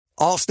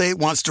Allstate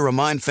wants to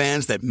remind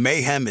fans that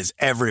mayhem is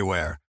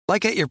everywhere,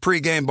 like at your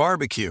pregame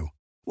barbecue.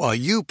 While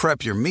you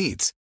prep your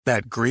meats,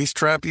 that grease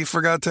trap you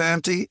forgot to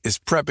empty is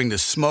prepping to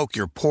smoke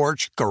your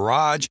porch,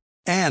 garage,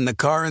 and the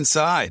car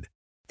inside.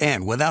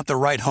 And without the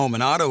right home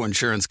and auto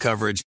insurance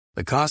coverage,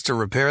 the cost to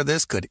repair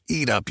this could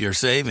eat up your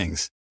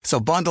savings. So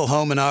bundle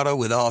home and auto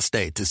with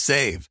Allstate to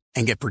save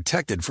and get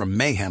protected from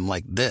mayhem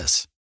like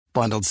this.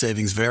 Bundled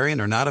savings vary and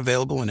are not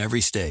available in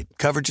every state.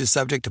 Coverage is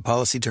subject to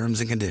policy terms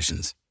and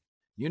conditions.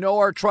 You know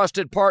our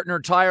trusted partner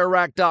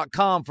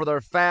TireRack.com for their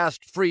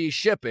fast, free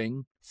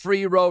shipping,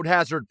 free road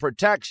hazard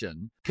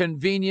protection,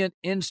 convenient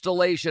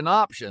installation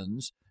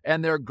options,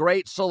 and their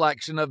great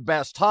selection of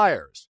best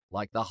tires,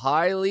 like the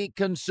highly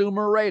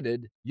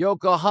consumer-rated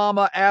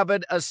Yokohama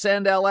Avid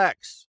Ascend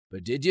LX.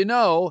 But did you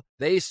know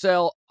they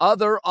sell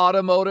other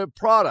automotive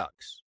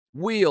products?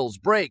 Wheels,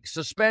 brakes,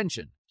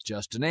 suspension,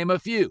 just to name a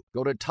few.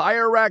 Go to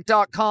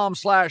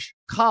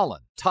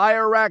TireRack.com/Colin.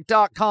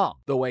 TireRack.com,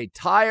 the way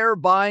tire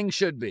buying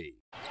should be.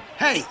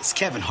 Hey, it's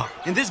Kevin Hart.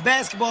 And this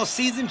basketball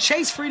season,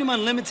 Chase Freedom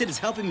Unlimited is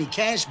helping me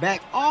cash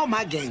back all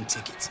my game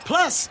tickets.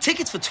 Plus,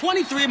 tickets for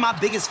 23 of my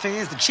biggest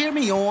fans to cheer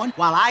me on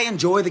while I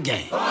enjoy the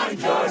game. Find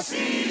your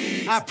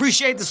seats. I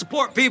appreciate the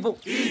support, people.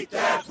 Eat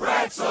that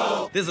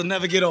pretzel. This'll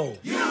never get old.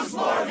 Use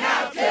more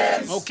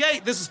napkins.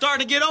 Okay, this is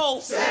starting to get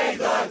old. Say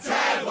the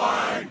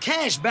tagline.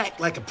 Cash back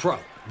like a pro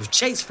with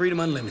Chase Freedom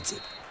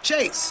Unlimited.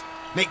 Chase,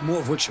 make more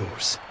of what's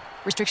yours.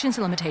 Restrictions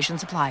and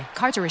limitations apply.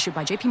 Cards are issued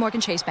by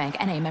JPMorgan Chase Bank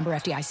and a member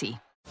FDIC.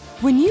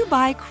 When you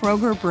buy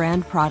Kroger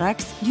brand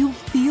products, you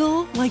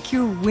feel like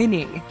you're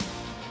winning.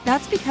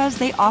 That's because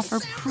they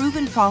offer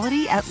proven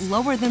quality at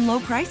lower than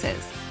low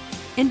prices.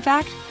 In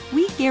fact,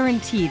 we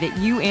guarantee that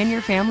you and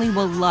your family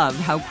will love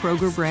how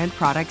Kroger brand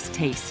products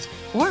taste,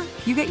 or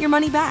you get your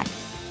money back.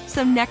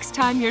 So next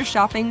time you're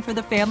shopping for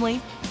the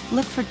family,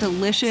 look for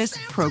delicious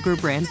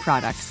Kroger brand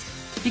products,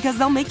 because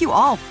they'll make you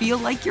all feel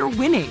like you're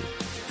winning.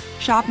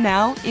 Shop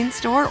now,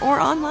 in-store,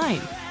 or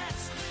online.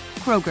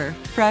 Kroger,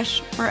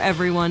 fresh for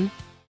everyone.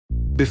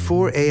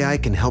 Before AI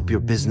can help your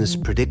business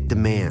predict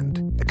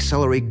demand,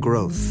 accelerate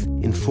growth,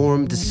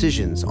 inform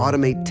decisions,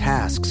 automate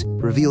tasks,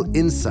 reveal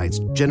insights,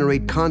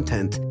 generate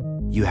content,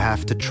 you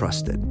have to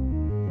trust it.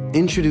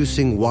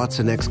 Introducing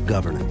watsonx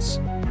Governance,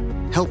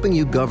 helping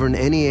you govern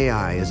any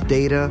AI as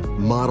data,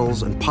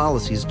 models, and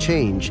policies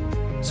change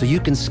so you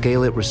can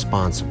scale it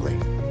responsibly.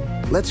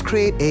 Let's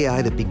create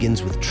AI that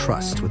begins with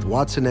trust with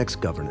watsonx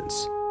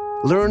Governance.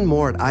 Learn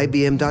more at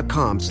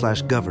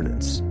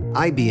ibm.com/governance.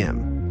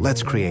 IBM,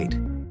 let's create.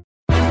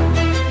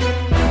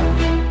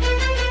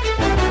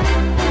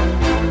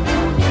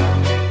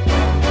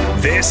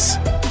 This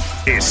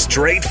is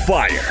Straight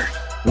Fire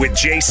with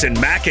Jason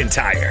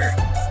McIntyre.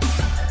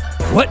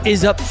 What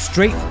is up,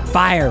 Straight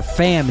Fire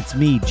fam? It's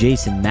me,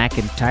 Jason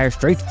McIntyre.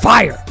 Straight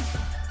Fire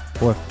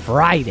for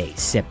Friday,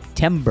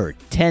 September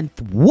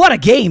 10th. What a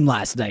game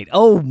last night.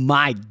 Oh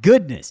my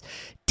goodness.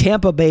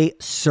 Tampa Bay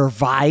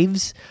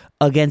survives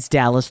against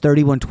Dallas,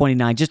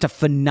 31-29. Just a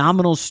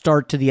phenomenal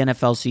start to the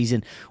NFL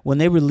season. When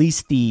they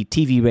release the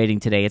TV rating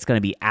today, it's going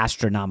to be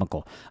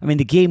astronomical. I mean,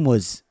 the game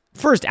was,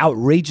 first,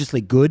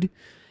 outrageously good.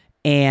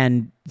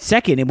 And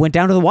second, it went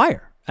down to the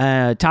wire.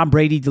 Tom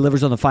Brady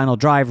delivers on the final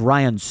drive.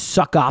 Ryan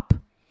Succop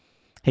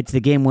hits the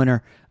game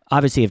winner.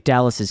 Obviously, if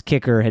Dallas's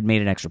kicker had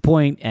made an extra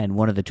point and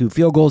one of the two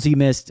field goals he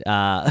missed,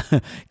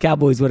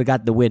 Cowboys would have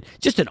got the win.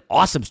 Just an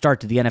awesome start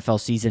to the NFL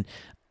season.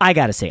 I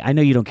got to say, I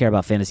know you don't care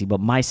about fantasy,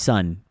 but my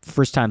son,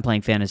 first time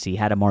playing fantasy,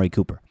 had Amari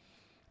Cooper.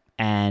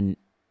 And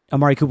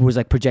Amari Cooper was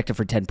like projected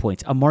for 10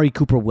 points. Amari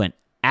Cooper went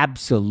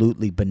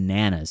absolutely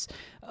bananas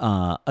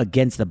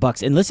against the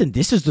Bucs. And listen,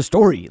 this is the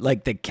story.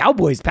 Like, the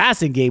Cowboys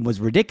passing game was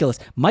ridiculous.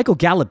 Michael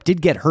Gallup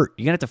did get hurt.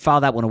 You're going to have to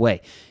file that one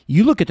away.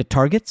 You look at the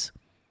targets.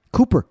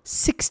 Cooper,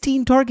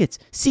 16 targets.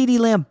 CeeDee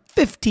Lamb,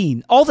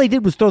 15. All they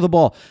did was throw the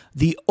ball.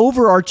 The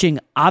overarching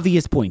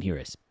obvious point here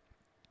is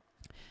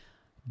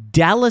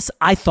Dallas,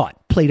 I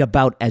thought, played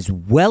about as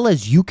well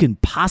as you can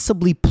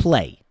possibly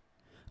play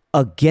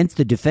against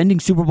the defending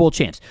Super Bowl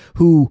champs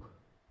who,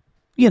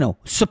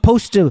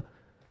 supposed to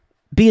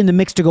be in the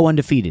mix to go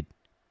undefeated.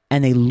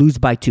 And they lose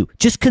by 2.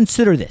 Just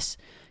consider this.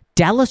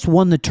 Dallas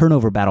won the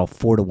turnover battle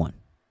 4-1.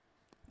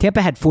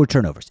 Tampa had 4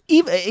 turnovers.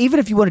 Even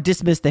if you want to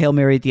dismiss the Hail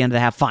Mary at the end of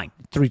the half, fine.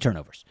 3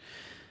 turnovers.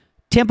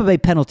 Tampa Bay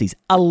penalties,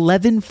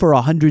 11 for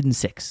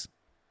 106.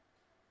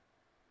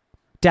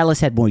 Dallas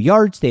had more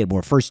yards. They had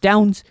more first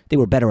downs. They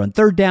were better on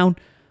third down.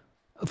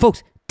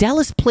 Folks,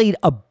 Dallas played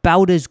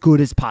about as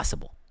good as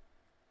possible.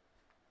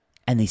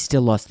 And they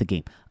still lost the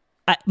game.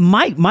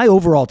 My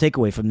overall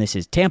takeaway from this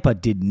is Tampa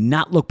did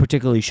not look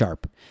particularly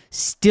sharp.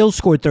 Still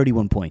scored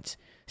 31 points.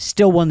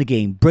 Still won the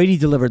game. Brady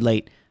delivered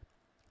late.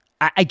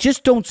 I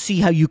just don't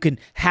see how you can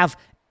have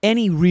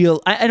any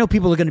real... I know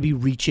people are going to be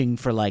reaching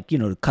for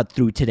to cut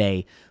through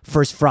today,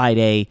 first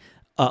Friday,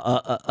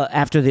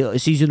 after the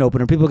season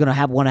opener. People are going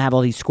to want to have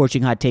all these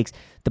scorching hot takes.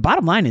 The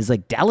bottom line is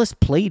Dallas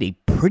played a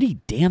pretty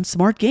damn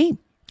smart game.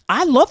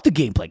 I love the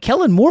gameplay.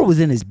 Kellen Moore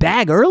was in his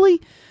bag early.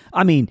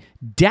 I mean,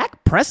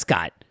 Dak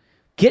Prescott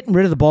getting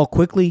rid of the ball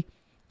quickly.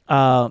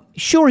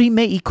 Sure,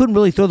 he couldn't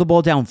really throw the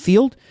ball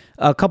downfield.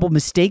 A couple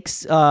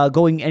mistakes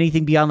going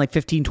anything beyond like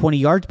 15, 20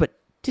 yards, but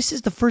this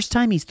is the first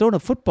time he's thrown a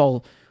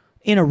football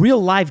in a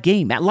real live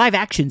game, at live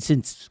action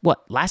since,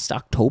 last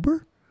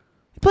October?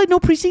 He played no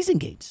preseason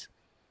games.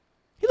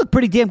 He looked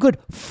pretty damn good.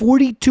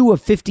 42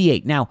 of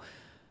 58. Now,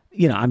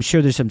 I'm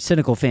sure there's some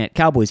cynical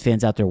Cowboys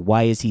fans out there.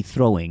 Why is he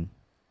throwing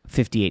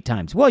 58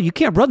 times? Well, you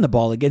can't run the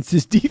ball against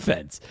this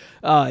defense.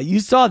 You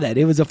saw that.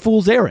 It was a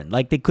fool's errand.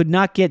 Like, they could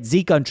not get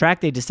Zeke on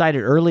track. They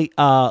decided early,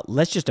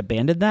 let's just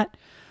abandon that.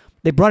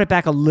 They brought it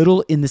back a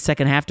little in the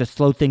second half to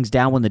slow things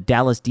down when the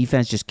Dallas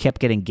defense just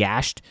kept getting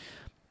gashed.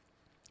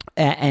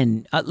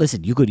 And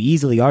listen, you could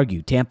easily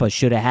argue Tampa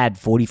should have had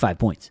 45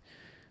 points.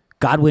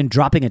 Godwin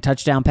dropping a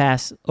touchdown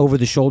pass over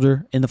the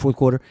shoulder in the fourth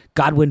quarter.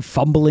 Godwin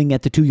fumbling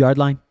at the 2-yard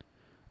line.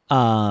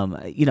 And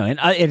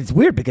it's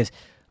weird because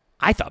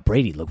I thought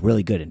Brady looked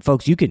really good. And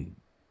folks, you can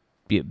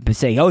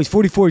say, he's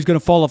 44, he's going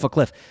to fall off a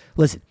cliff.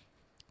 Listen,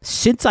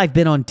 since I've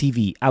been on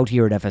TV out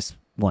here at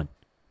FS1,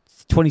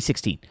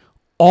 2016,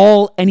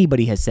 all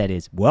anybody has said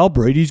is, well,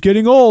 Brady's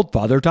getting old.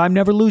 Father Time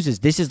never loses.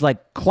 This is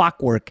like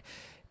clockwork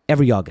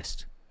every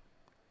August.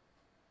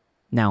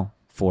 Now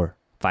for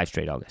 5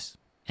 straight Augusts.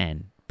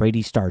 And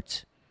Brady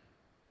starts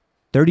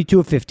 32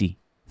 of 50,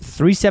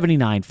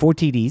 379, 4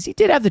 TDs. He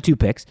did have the 2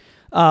 picks.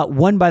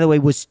 One, by the way,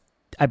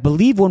 I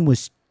believe one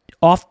was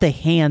off the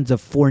hands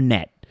of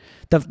Fournette.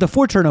 The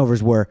 4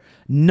 turnovers were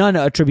none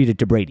attributed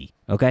to Brady,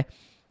 okay?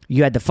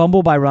 You had the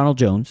fumble by Ronald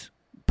Jones,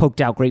 poked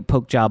out, great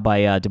poke job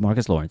by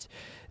DeMarcus Lawrence.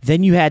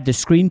 Then you had the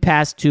screen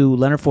pass to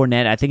Leonard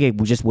Fournette. I think it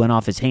just went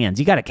off his hands.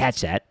 You got to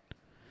catch that.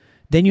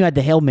 Then you had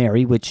the Hail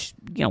Mary, which,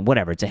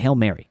 whatever, it's a Hail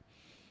Mary.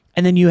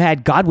 And then you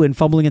had Godwin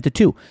fumbling at the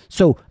 2.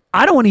 So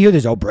I don't want to hear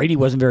this, Brady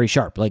wasn't very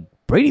sharp. Like,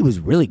 Brady was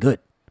really good.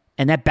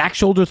 And that back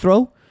shoulder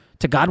throw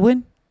to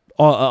Godwin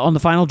on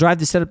the final drive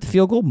to set up the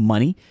field goal,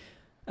 money.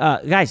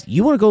 Guys,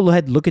 you want to go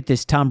ahead and look at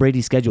this Tom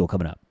Brady schedule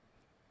coming up.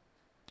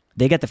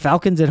 They got the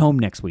Falcons at home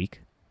next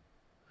week.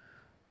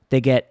 They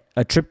get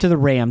a trip to the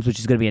Rams, which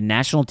is going to be a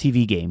national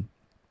TV game.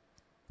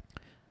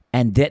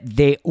 And that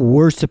they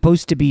were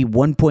supposed to be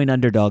 1-point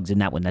underdogs in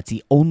that one. That's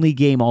the only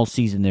game all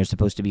season they're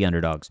supposed to be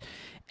underdogs.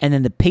 And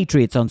then the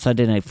Patriots on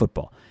Sunday Night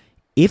Football.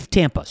 If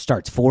Tampa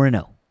starts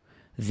 4-0,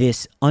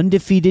 this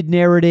undefeated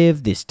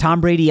narrative, this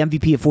Tom Brady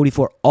MVP at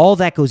 44, all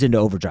that goes into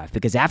overdrive.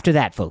 Because after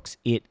that, folks,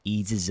 it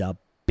eases up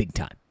big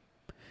time.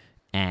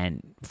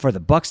 And for the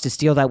Bucs to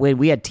steal that win,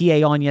 we had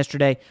TA on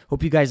yesterday.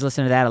 Hope you guys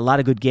listen to that. A lot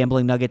of good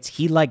gambling nuggets.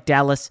 He liked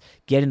Dallas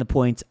getting the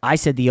points. I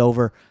said the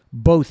over.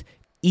 Both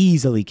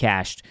easily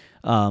cashed.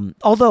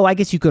 Although I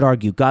guess you could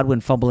argue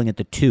Godwin fumbling at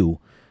the 2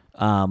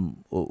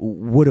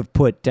 would have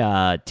put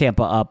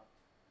Tampa up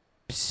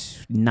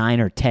 9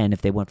 or 10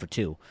 if they went for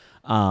 2.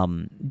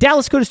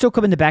 Dallas could have still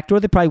come in the back door.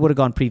 They probably would have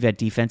gone prevent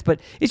defense,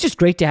 but it's just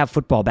great to have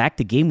football back.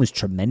 The game was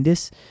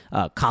tremendous.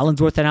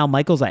 Collinsworth and Al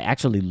Michaels, I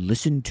actually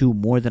listened to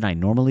more than I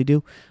normally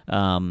do.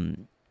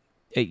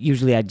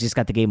 Usually I just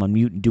got the game on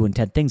mute and doing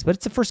 10 things, but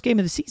it's the first game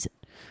of the season.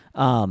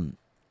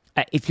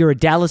 If you're a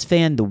Dallas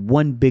fan, the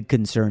one big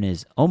concern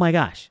is, oh my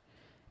gosh,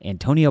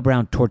 Antonio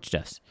Brown torched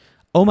us.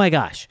 Oh my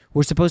gosh,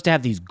 we're supposed to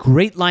have these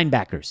great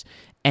linebackers,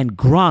 and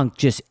Gronk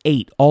just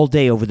ate all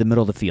day over the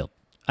middle of the field.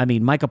 I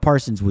mean, Micah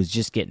Parsons was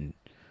just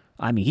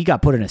he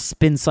got put in a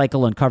spin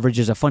cycle on coverage.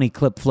 There's a funny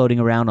clip floating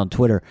around on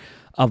Twitter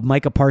of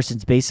Micah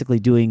Parsons basically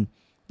doing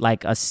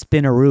like a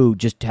spinneroo,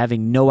 just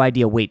having no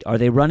idea, wait, are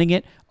they running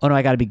it? Oh no,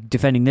 I got to be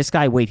defending this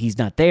guy. Wait, he's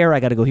not there. I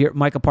got to go here.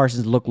 Micah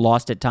Parsons looked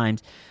lost at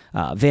times.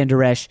 Van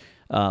Der Esch,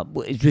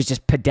 it was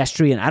just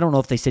pedestrian. I don't know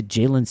if they said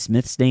Jalen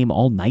Smith's name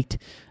all night.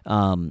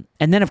 And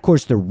then, of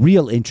course, the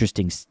real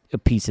interesting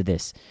piece of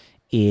this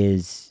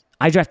is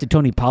I drafted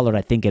Tony Pollard,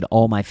 I think, in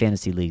all my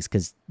fantasy leagues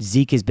because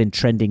Zeke has been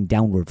trending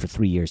downward for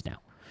 3 years now.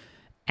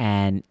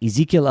 And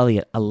Ezekiel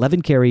Elliott,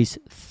 11 carries,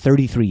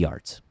 33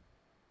 yards.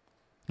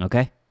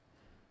 Okay?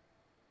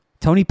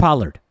 Tony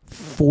Pollard,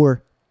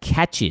 4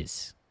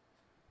 catches,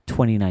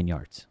 29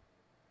 yards.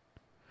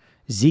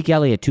 Zeke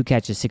Elliott, 2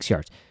 catches, 6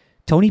 yards.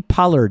 Tony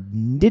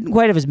Pollard didn't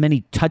quite have as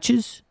many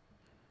touches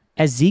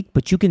as Zeke,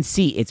 but you can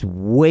see it's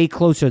way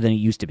closer than it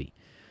used to be.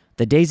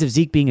 The days of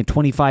Zeke being a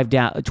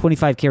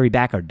 25 carry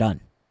back are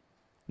done.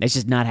 It's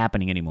just not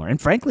happening anymore.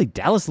 And frankly,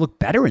 Dallas looked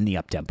better in the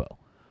up-tempo.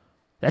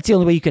 That's the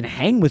only way you can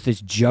hang with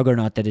this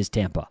juggernaut that is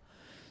Tampa.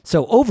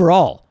 So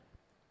overall,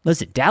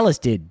 listen, Dallas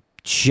did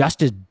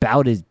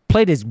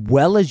played as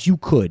well as you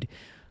could.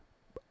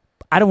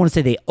 I don't want to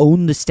say they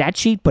owned the stat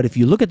sheet, but if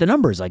you look at the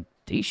numbers, like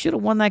they should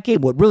have won that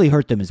game. What really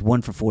hurt them is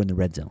 1 for 4 in the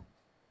red zone.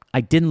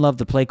 I didn't love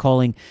the play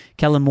calling.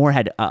 Kellen Moore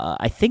had,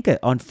 I think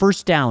on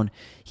first down,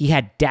 he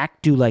had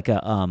Dak do like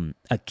a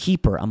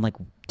keeper. I'm like,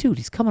 dude,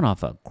 he's coming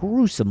off a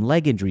gruesome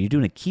leg injury. You're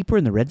doing a keeper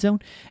in the red zone?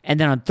 And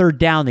then on third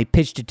down, they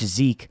pitched it to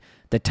Zeke.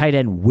 The tight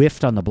end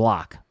whiffed on the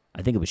block.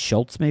 I think it was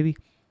Schultz maybe.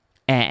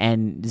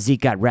 And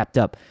Zeke got wrapped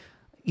up.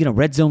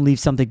 Red zone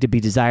leaves something to be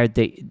desired.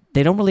 They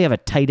don't really have a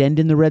tight end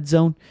in the red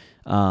zone.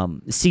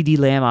 CD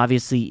Lamb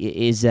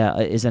obviously is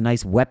a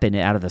nice weapon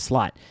out of the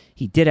slot.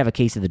 He did have a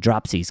case of the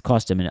dropsies,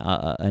 cost him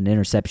an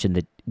interception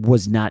that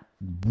was not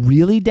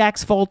really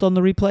Dak's fault on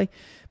the replay,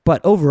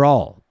 but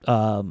overall,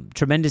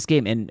 tremendous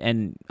game.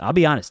 And I'll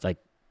be honest, like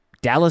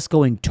Dallas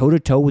going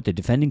toe-to-toe with the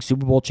defending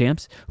Super Bowl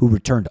champs who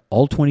returned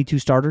all 22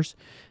 starters,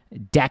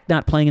 Dak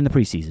not playing in the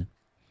preseason,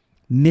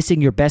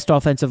 missing your best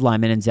offensive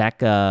lineman and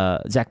Zach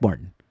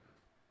Martin.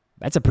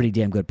 That's a pretty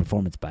damn good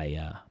performance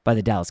by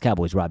the Dallas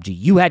Cowboys, Rob G.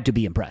 You had to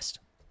be impressed.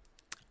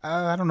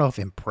 I don't know if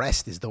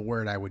impressed is the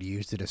word I would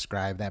use to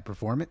describe that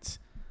performance.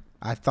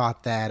 I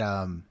thought that,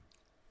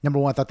 number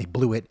one, I thought they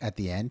blew it at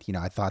the end.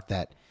 I thought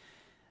that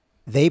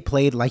they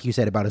played, like you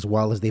said, about as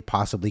well as they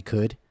possibly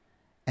could.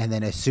 And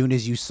then as soon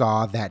as you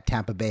saw that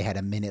Tampa Bay had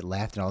a minute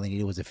left and all they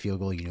needed was a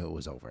field goal, you knew it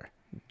was over.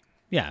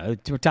 Yeah,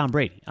 to Tom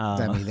Brady.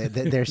 I mean,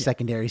 their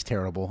secondary is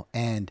terrible.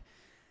 And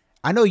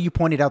I know you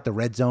pointed out the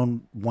red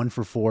zone 1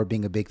 for 4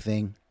 being a big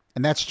thing,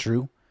 and that's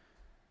true.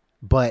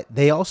 But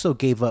they also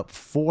gave up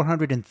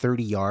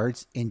 430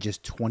 yards in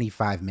just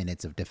 25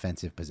 minutes of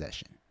defensive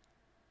possession.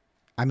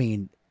 I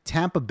mean,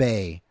 Tampa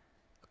Bay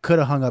could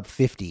have hung up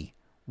 50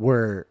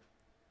 were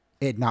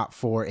it not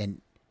for,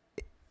 and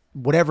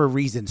whatever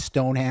reason,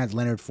 Stonehands,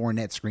 Leonard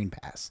Fournette screen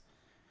pass.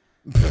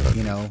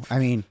 I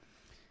mean,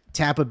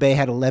 Tampa Bay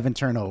had 11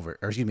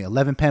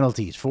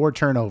 penalties, 4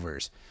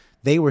 turnovers.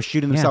 They were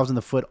shooting themselves in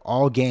the foot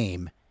all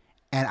game.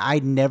 And I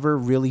never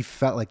really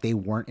felt like they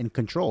weren't in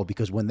control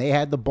because when they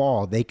had the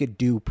ball, they could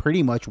do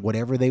pretty much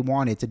whatever they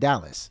wanted to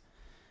Dallas.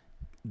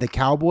 The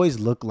Cowboys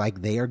look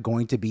like they are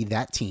going to be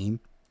that team,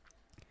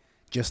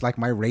 just like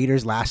my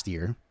Raiders last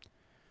year.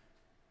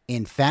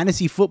 In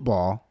fantasy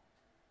football,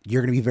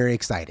 you're going to be very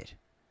excited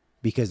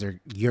because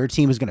your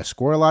team is going to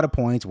score a lot of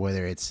points,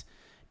 whether it's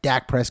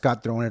Dak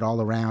Prescott throwing it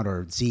all around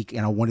or Zeke.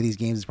 One of these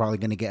games is probably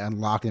going to get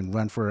unlocked and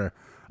run for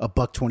a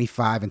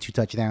 $125 and 2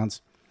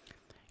 touchdowns.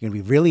 You're going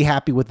to be really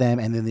happy with them,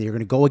 and then you're going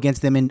to go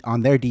against them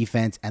on their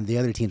defense, and the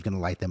other team's going to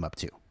light them up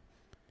too.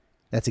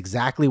 That's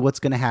exactly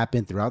what's going to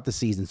happen throughout the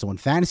season. So in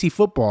fantasy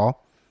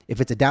football, if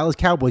it's a Dallas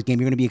Cowboys game,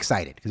 you're going to be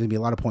excited because there's going to be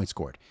a lot of points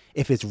scored.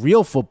 If it's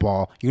real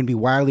football, you're going to be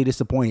wildly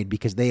disappointed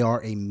because they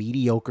are a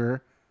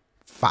mediocre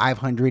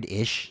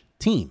 500-ish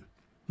team.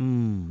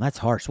 That's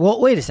harsh.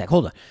 Well, wait a sec.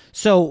 Hold on.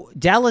 So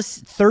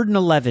Dallas, 3rd and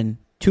 11,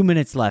 2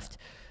 minutes left.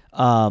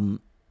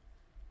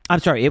 I'm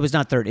sorry, it was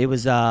not third. It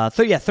was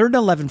 3rd and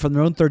 11 from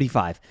their own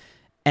 35.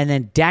 And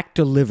then Dak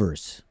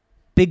delivers.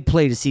 Big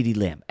play to CeeDee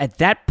Lamb. At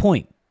that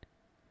point,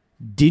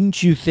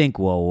 didn't you think,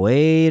 well,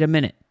 wait a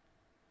minute,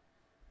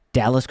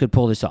 Dallas could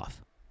pull this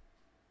off?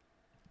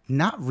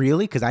 Not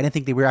really, because I didn't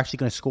think they were actually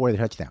going to score the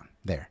touchdown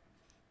there.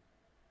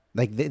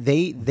 Like,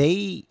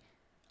 they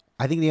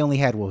I think they only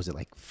had,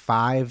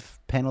 5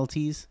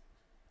 penalties?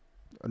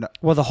 No,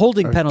 well, the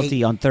holding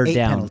penalty on 3rd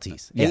down.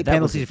 Penalties. Yeah, 8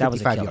 penalties,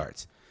 55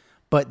 yards.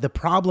 But the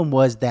problem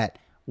was that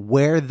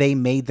where they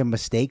made the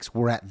mistakes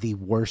were at the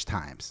worst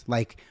times.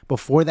 Like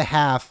before the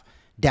half,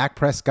 Dak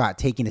Prescott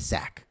taking a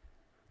sack.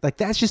 Like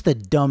that's just a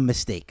dumb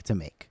mistake to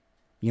make.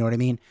 You know what I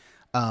mean?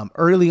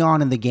 Early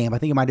on in the game, I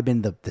think it might have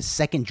been the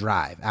second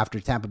drive after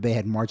Tampa Bay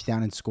had marched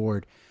down and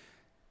scored.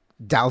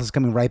 Dallas is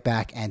coming right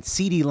back, and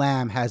CeeDee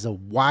Lamb has a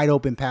wide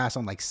open pass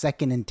on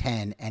 2nd and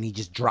 10, and he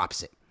just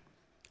drops it.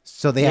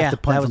 So they have to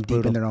punt from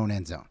deep in their own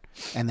end zone.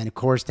 And then, of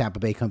course, Tampa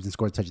Bay comes and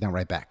scores a touchdown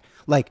right back.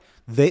 Like,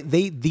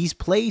 these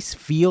plays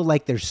feel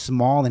like they're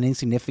small and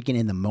insignificant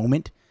in the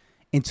moment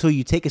until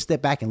you take a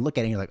step back and look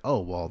at it and you're like, oh,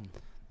 well,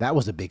 that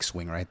was a big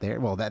swing right there.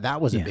 Well, that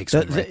was a big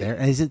swing right there.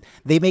 And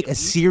they make a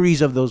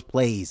series of those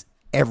plays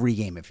every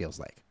game, it feels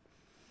like.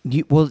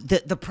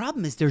 The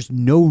problem is there's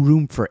no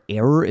room for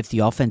error if the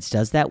offense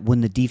does that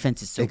when the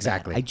defense is so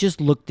bad. I just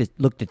looked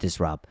at this,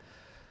 Rob.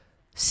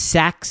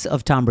 Sacks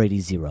of Tom Brady,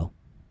 0.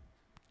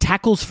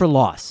 Tackles for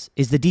loss.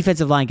 Is the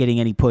defensive line getting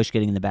any push,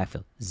 getting in the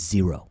backfield?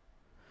 0.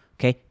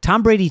 Okay?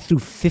 Tom Brady threw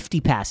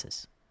 50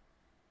 passes.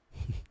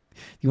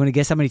 You want to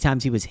guess how many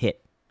times he was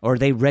hit? Or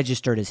they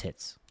registered as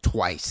hits?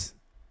 Twice.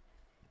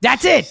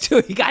 That's it.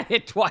 He got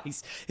hit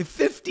twice.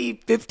 50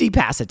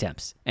 pass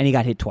attempts, and he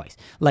got hit twice.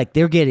 Like,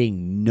 they're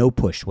getting no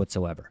push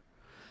whatsoever.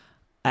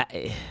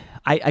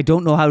 I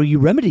don't know how you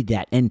remedied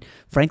that. And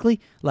frankly,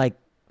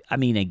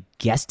 I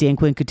guess Dan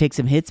Quinn could take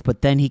some hits,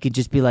 but then he could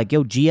just be like,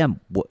 yo, GM,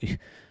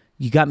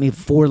 you got me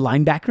 4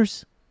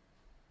 linebackers?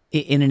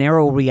 In an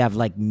era where we have,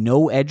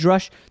 no edge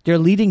rush, their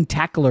leading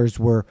tacklers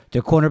were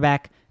their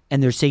cornerback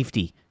and their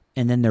safety,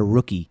 and then their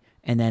rookie,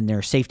 and then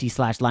their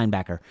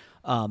safety/linebacker.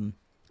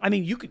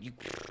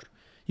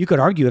 You could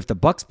argue if the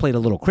Bucs played a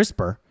little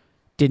crisper,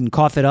 didn't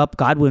cough it up,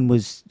 Godwin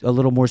was a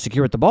little more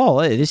secure at the ball,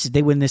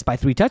 they win this by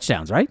 3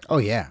 touchdowns, right? Oh,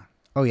 yeah.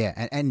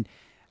 And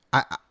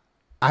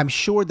I'm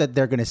sure that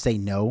they're going to say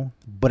no,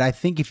 but I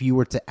think if you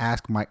were to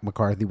ask Mike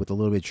McCarthy with a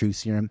little bit of truth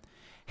serum,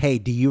 hey,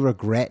 do you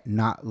regret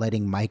not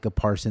letting Micah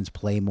Parsons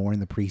play more in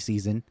the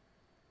preseason?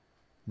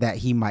 That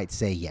he might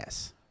say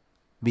yes.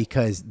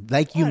 Because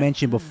like you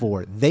mentioned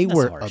before, they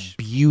were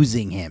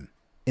abusing him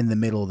in the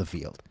middle of the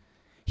field.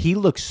 He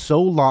looked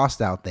so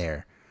lost out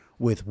there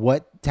with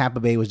what Tampa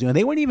Bay was doing.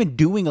 They weren't even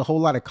doing a whole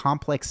lot of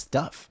complex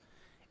stuff.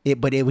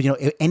 But it was,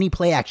 any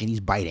play action, he's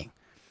biting.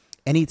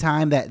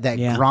 Anytime that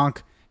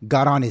Gronk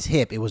got on his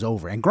hip, it was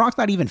over. And Gronk's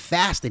not even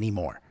fast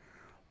anymore.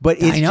 But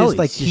it's just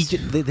like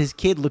this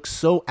kid looks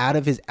so out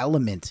of his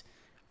element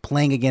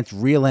playing against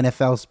real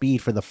NFL speed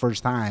for the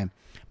first time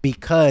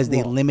because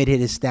they limited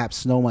his snaps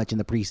so much in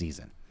the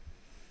preseason.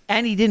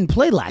 And he didn't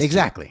play last year.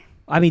 Exactly.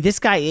 I mean, this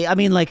guy,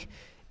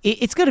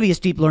 it's going to be a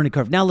steep learning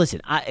curve. Now, listen,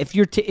 if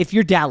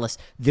you're Dallas,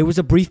 there was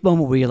a brief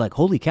moment where you're like,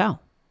 holy cow,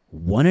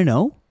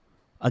 1-0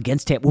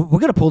 against Tampa. We're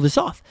going to pull this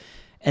off.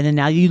 And then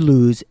now you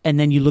lose, and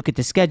then you look at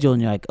the schedule,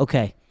 and you're like,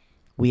 okay,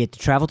 we had to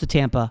travel to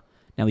Tampa.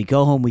 Now we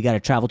go home, we got to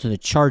travel to the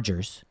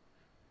Chargers,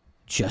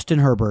 Justin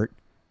Herbert,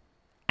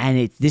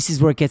 and this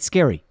is where it gets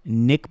scary.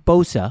 Nick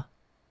Bosa.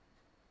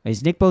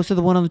 Is Nick Bosa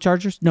the one on the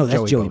Chargers? No,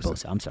 that's Joey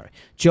Bosa. I'm sorry.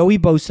 Joey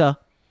Bosa,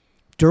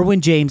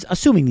 Derwin James,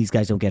 assuming these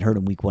guys don't get hurt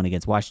in week 1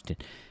 against Washington.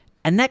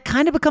 And that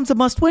kind of becomes a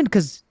must-win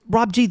because,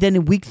 Rob G., then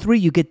in week 3,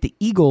 you get the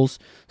Eagles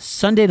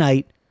Sunday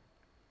night,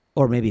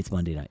 or maybe it's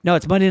Monday night. No,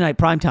 it's Monday night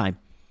primetime.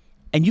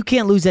 And you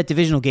can't lose that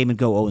divisional game and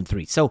go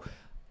 0-3. So,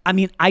 I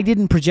mean, I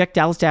didn't project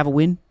Dallas to have a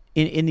win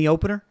in the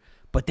opener,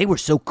 but they were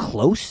so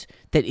close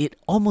that it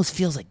almost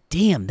feels like,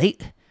 damn,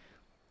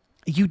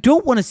 you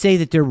don't want to say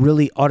that they're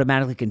really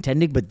automatically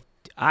contending, but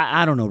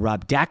I don't know,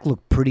 Rob. Dak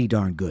looked pretty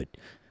darn good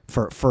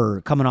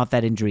for coming off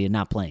that injury and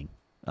not playing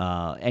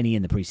any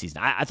in the preseason.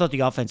 I thought the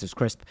offense was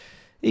crisp.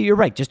 You're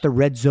right. Just the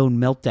red zone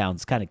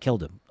meltdowns kind of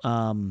killed him.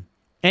 And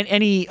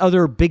any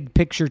other big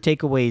picture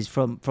takeaways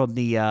from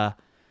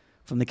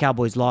the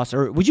Cowboys' loss,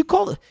 or would you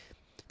call it?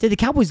 Did the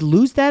Cowboys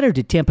lose that, or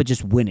did Tampa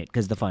just win it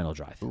because of the final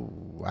drive?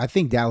 Ooh, I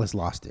think Dallas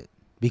lost it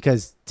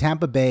because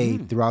Tampa Bay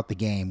throughout the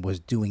game was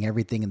doing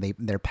everything in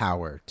their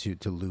power to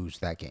lose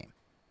that game.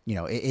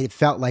 It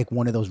felt like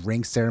one of those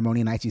ring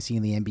ceremony nights you see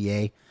in the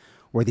NBA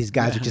where these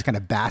guys are just kind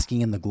of basking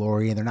in the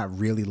glory and they're not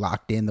really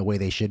locked in the way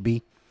they should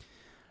be.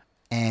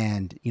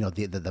 And,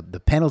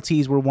 the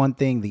penalties were one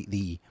thing,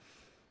 the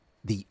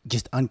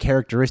just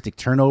uncharacteristic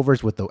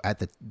turnovers with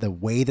the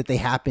way that they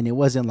happened. It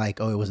wasn't like,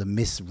 it was a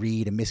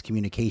misread, a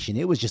miscommunication.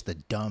 It was just a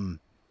dumb,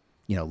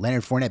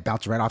 Leonard Fournette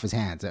bounced right off his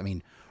hands. I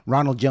mean,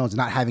 Ronald Jones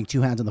not having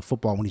 2 hands on the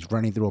football when he's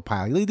running through a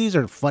pile. These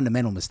are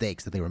fundamental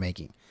mistakes that they were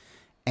making.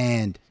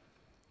 And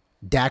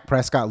Dak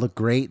Prescott looked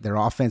great. Their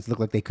offense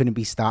looked like they couldn't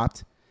be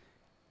stopped.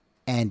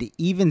 And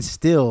even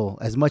still,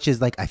 as much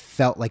as I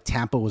felt like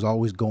Tampa was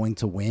always going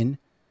to win,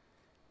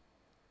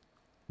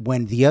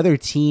 when the other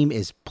team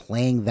is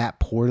playing that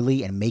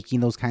poorly and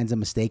making those kinds of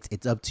mistakes,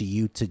 it's up to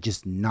you to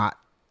just not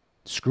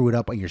screw it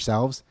up on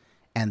yourselves.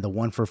 And the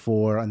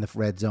 1-for-4 on the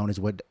red zone is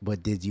what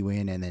did you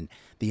in. And then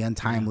the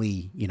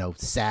untimely,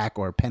 sack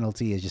or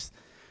penalty is just,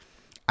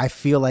 I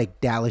feel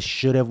like Dallas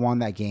should have won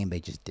that game.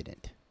 They just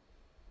didn't.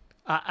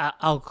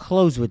 I'll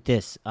close with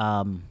this.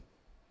 And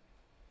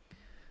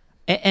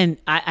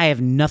I have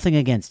nothing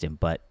against him,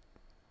 but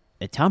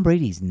Tom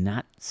Brady's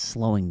not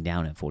slowing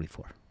down at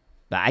 44.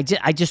 I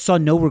just saw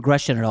no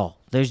regression at all.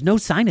 There's no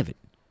sign of it.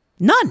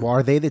 None. Well,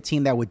 are they the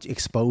team that would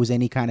expose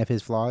any kind of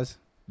his flaws,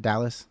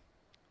 Dallas?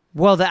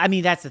 Well,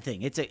 that's the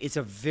thing. It's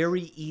a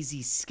very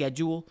easy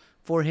schedule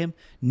for him.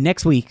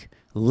 Next week,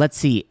 let's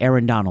see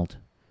Aaron Donald,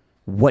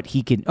 what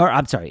he can. Or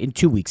I'm sorry, in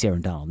 2 weeks,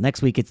 Aaron Donald.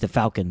 Next week, it's the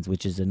Falcons,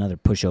 which is another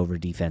pushover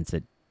defense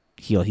that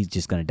he's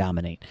just going to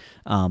dominate.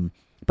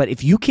 But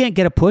if you can't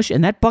get a push,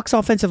 and that Bucs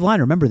offensive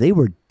line, remember, they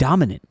were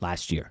dominant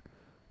last year.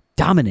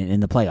 Dominant in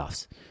the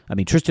playoffs. I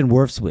mean, Tristan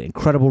Wirfs with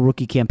incredible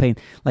rookie campaign.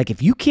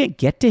 If you can't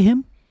get to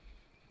him,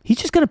 he's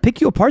just going to pick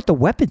you apart. The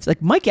weapons,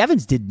 Mike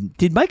Evans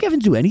did Mike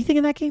Evans do anything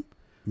in that game?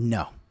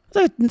 No.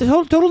 The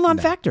total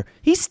non-factor. No.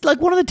 He's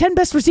one of the 10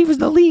 best receivers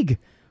in the league.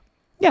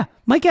 Yeah,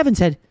 Mike Evans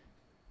had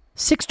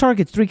 6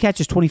 targets, 3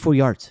 catches, 24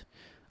 yards.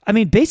 I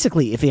mean,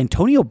 basically, if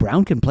Antonio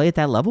Brown can play at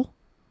that level,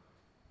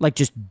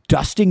 just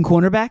dusting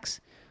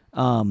cornerbacks,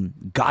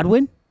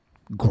 Godwin,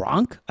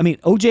 Gronk. I mean,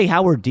 O.J.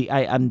 Howard,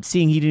 I'm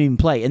seeing he didn't even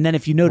play. And then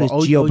if you notice,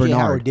 Gio Bernard. O.J.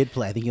 Howard did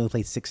play. I think he only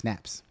played 6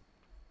 snaps.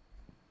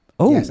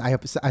 Oh, yes, I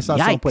saw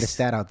someone put a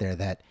stat out there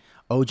that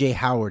O.J.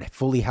 Howard,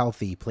 fully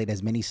healthy, played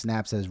as many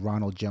snaps as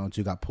Ronald Jones,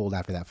 who got pulled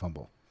after that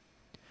fumble.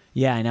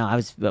 Yeah, I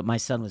know. My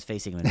son was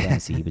facing him in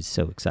fantasy. He was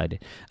so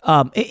excited.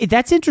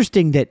 That's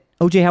interesting that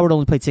O.J. Howard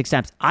only played 6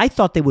 snaps. I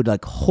thought they would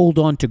hold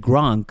on to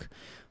Gronk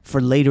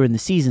for later in the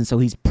season, so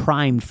he's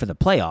primed for the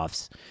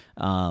playoffs.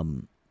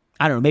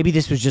 I don't know. Maybe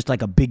this was just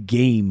a big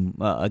game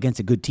against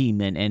a good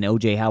team, and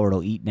O.J. Howard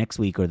will eat next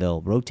week, or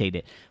they'll rotate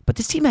it. But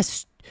this team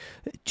has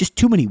just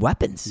too many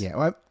weapons. Yeah,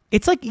 well,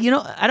 it's I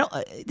don't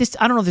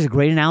know if there's a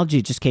great analogy.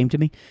 It just came to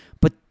me,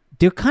 but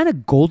they're kind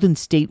of Golden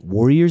State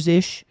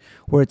Warriors-ish,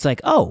 where it's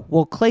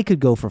Clay could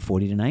go for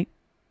 40 tonight.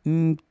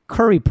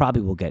 Curry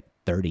probably will get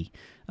 30.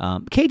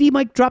 KD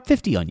might drop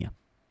 50 on you,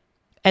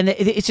 and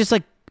it's just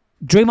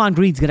Draymond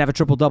Green's gonna have a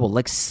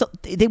triple-double.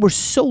 They were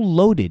so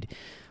loaded.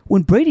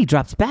 When Brady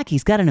drops back,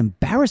 he's got an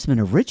embarrassment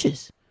of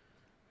riches.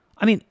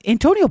 I mean,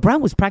 Antonio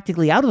Brown was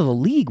practically out of the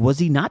league, was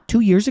he not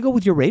 2 years ago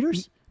with your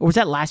Raiders? Or was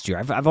that last year?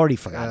 I've already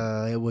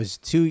forgotten. It was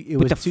 2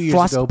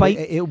 years ago. But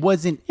it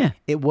wasn't. Yeah.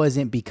 It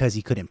wasn't because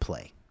he couldn't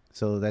play.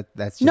 So that's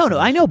just no.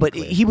 I know, but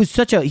he was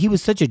such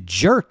a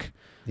jerk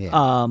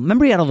Yeah.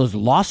 Remember he had all those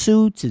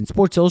lawsuits, and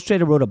Sports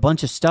Illustrated wrote a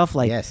bunch of stuff.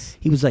 Like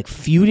he was like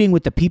feuding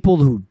with the people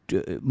who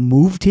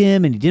moved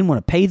him, and he didn't want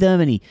to pay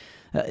them, and he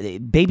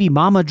baby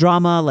mama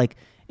drama. Like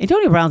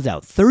Antonio Brown's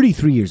out,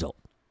 33 years old,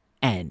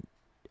 and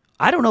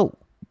I don't know,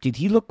 did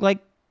he look like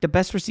the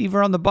best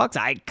receiver on the Bucs?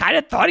 I kind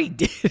of thought he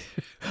did.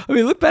 I mean,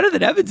 he looked better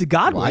than Evans and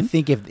Godwin. Well, I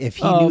think if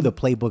he knew the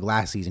playbook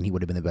last season, he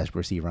would have been the best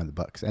receiver on the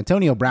Bucs.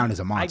 Antonio Brown is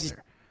a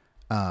monster.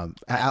 I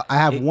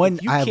have one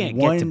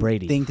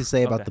thing to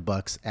say about the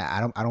Bucs.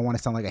 I don't want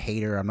to sound like a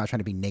hater. I'm not trying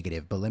to be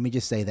negative, but let me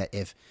just say that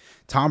if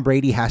Tom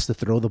Brady has to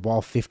throw the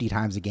ball 50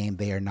 times a game,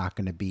 they are not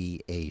going to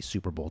be a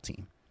Super Bowl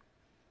team.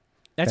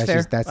 That's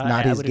fair. That's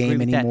not his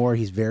game anymore.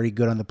 He's very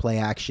good on the play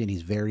action.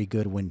 He's very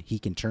good when he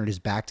can turn his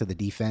back to the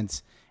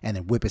defense and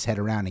then whip his head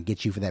around and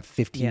get you for that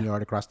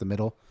 15-yard across the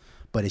middle.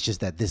 But it's just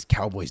that this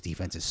Cowboys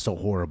defense is so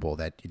horrible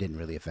that it didn't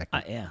really affect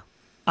him. Yeah.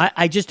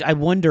 I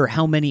wonder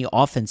how many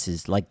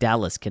offenses like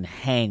Dallas can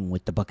hang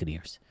with the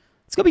Buccaneers.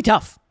 It's gonna be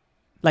tough.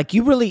 Like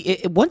you really,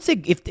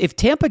 if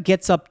Tampa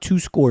gets up 2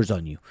 scores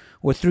on you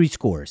or 3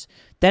 scores,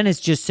 then it's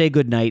just say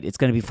goodnight. It's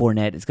gonna be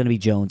Fournette. It's gonna be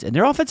Jones, and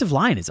their offensive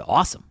line is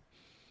awesome.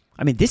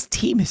 I mean, this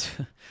team is.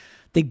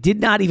 They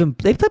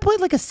played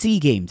like a C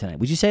game tonight.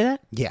 Would you say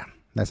that? Yeah,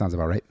 that sounds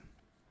about right.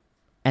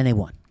 And they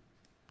won.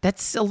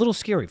 That's a little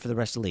scary for the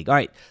rest of the league. All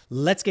right,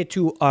 let's get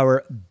to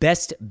our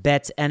best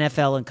bets,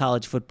 NFL and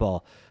college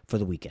football, for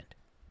the weekend.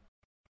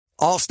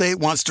 Allstate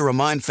wants to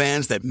remind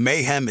fans that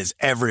mayhem is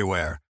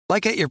everywhere,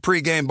 like at your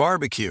pregame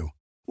barbecue.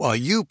 While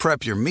you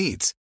prep your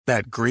meats,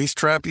 that grease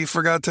trap you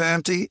forgot to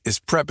empty is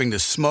prepping to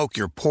smoke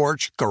your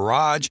porch,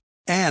 garage,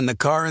 and the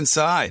car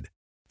inside.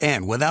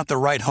 And without the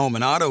right home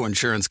and auto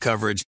insurance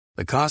coverage,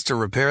 the cost to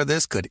repair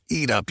this could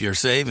eat up your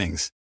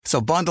savings. So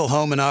bundle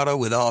home and auto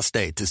with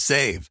Allstate to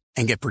save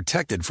and get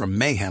protected from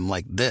mayhem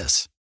like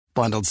this.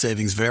 Bundled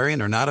savings vary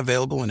and are not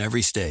available in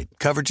every state.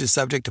 Coverage is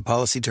subject to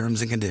policy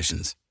terms and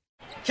conditions.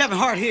 Kevin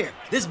Hart here.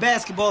 This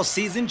basketball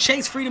season,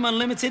 Chase Freedom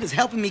Unlimited is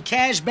helping me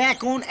cash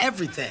back on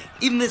everything.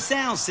 Even this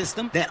sound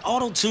system that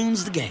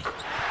auto-tunes the game.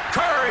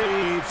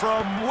 Curry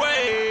from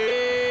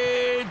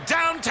way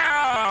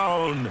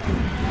downtown.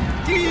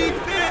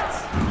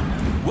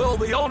 Defense. Will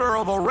the owner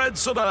of a red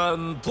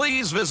sedan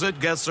please visit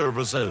guest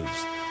services?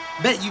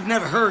 Bet you've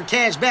never heard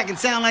cash back and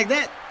sound like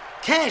that.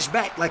 Cash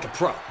back like a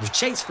pro with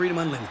Chase Freedom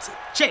Unlimited.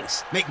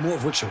 Chase, make more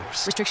of what's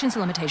yours. Restrictions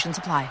and limitations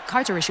apply.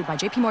 Cards are issued by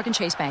JPMorgan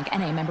Chase Bank,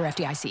 N.A., member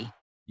FDIC.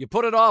 You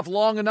put it off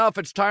long enough,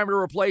 it's time to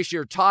replace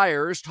your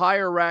tires.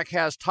 Tire Rack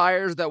has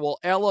tires that will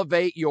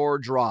elevate your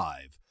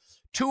drive.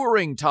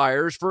 Touring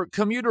tires for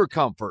commuter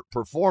comfort.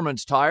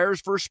 Performance tires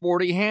for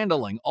sporty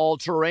handling.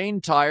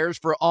 All-terrain tires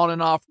for on-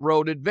 and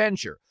off-road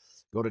adventure.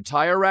 Go to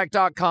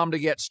TireRack.com to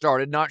get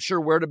started. Not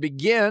sure where to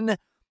begin?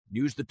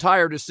 Use the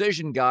Tire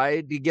Decision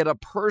Guide to get a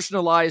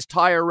personalized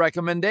tire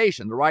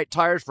recommendation, the right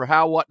tires for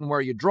how, what, and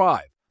where you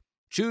drive.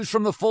 Choose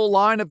from the full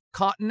line of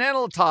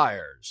Continental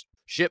tires.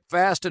 Ship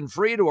fast and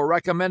free to a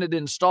recommended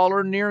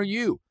installer near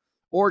you.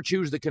 Or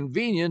choose the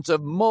convenience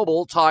of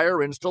mobile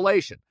tire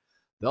installation.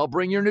 They'll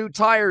bring your new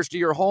tires to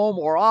your home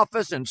or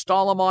office,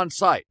 install them on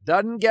site.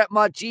 Doesn't get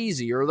much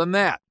easier than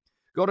that.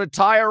 Go to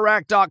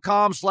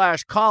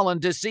TireRack.com/Colin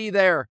to see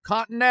their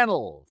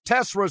Continental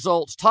test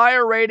results,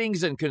 tire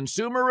ratings, and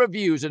consumer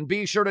reviews, and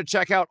be sure to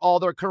check out all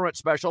their current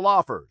special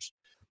offers.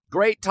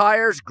 Great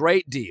tires,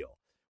 great deal.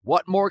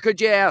 What more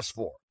could you ask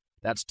for?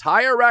 That's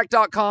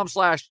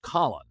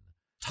TireRack.com/Colin.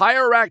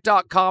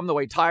 TireRack.com, the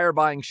way tire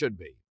buying should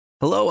be.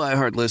 Hello,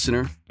 iHeart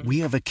listener. We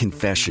have a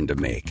confession to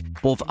make.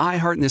 Both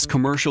iHeart and this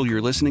commercial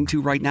you're listening to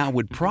right now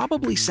would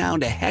probably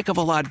sound a heck of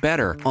a lot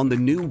better on the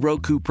new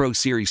Roku Pro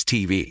Series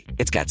TV.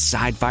 It's got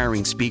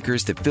side-firing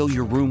speakers that fill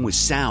your room with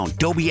sound,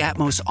 Dolby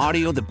Atmos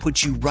audio that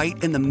puts you right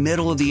in the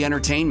middle of the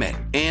entertainment,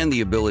 and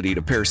the ability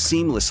to pair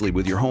seamlessly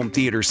with your home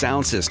theater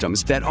sound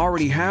systems that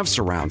already have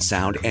surround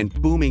sound and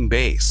booming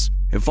bass.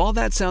 If all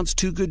that sounds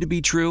too good to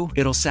be true,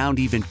 it'll sound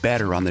even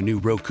better on the new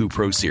Roku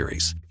Pro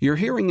Series. Your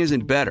hearing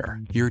isn't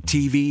better, your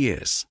TV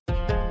is.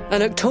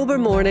 An October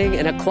morning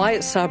in a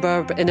quiet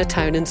suburb in a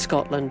town in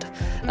Scotland.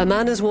 A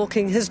man is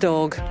walking his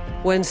dog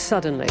when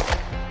suddenly,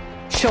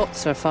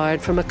 shots are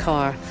fired from a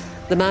car.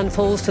 The man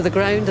falls to the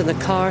ground and the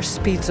car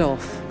speeds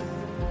off.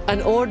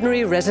 An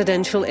ordinary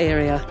residential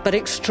area, but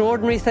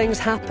extraordinary things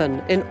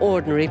happen in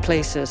ordinary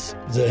places.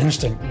 The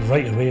instinct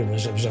right away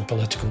was it was a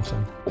political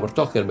thing. We're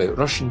talking about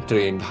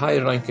Russian-trained,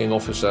 high-ranking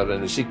officer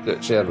in the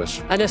Secret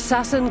Service. An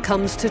Assassin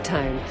Comes to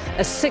Town,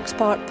 a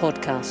 6-part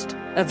podcast.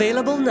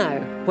 Available now,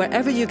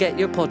 wherever you get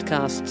your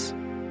podcasts.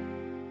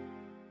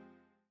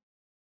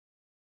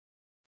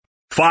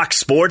 Fox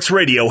Sports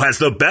Radio has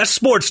the best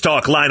sports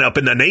talk lineup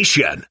in the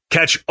nation.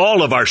 Catch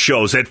all of our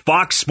shows at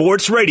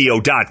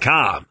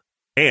foxsportsradio.com.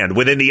 And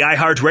within the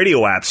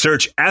iHeartRadio app,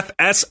 search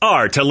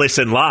FSR to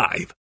listen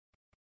live.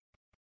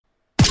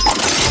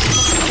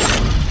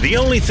 The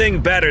only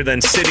thing better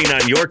than sitting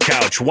on your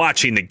couch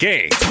watching the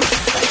game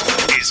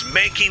is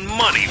making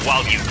money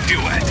while you do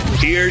it.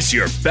 Here's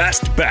your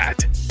best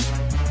bet.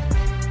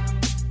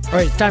 All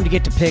right, it's time to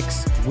get to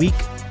picks. Week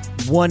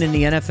 1 in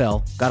the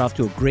NFL got off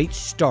to a great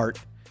start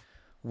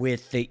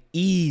with the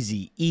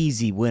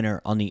easy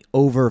winner on the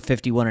over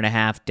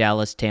 51.5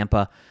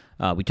 Dallas-Tampa.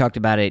 We talked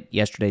about it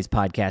yesterday's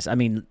podcast. I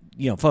mean,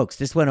 folks,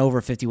 this went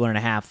over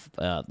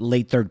 51.5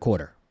 late third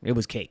quarter. It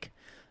was cake.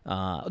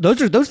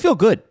 Those feel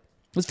good.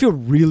 Those feel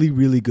really,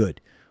 really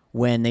good.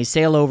 When they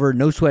sail over,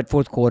 no sweat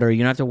fourth quarter, you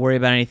don't have to worry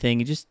about anything.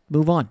 You just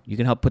move on. You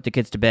can help put the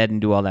kids to bed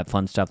and do all that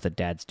fun stuff that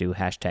dads do.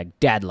 Hashtag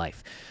dad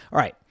life. All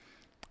right.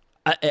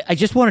 I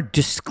just want a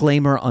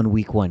disclaimer on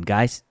week one.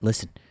 Guys,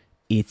 listen,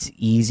 it's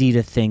easy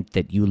to think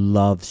that you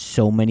love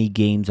so many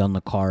games on the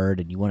card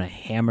and you want to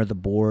hammer the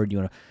board. You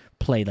want to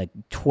play like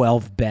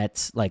 12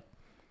 bets.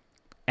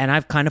 And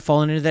I've kind of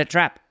fallen into that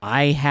trap.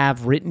 I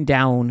have written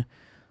down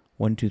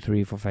 1, 2,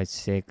 3, 4, 5,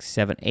 6,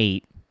 7,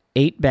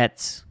 8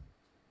 bets.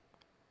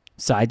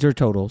 Sides or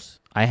totals.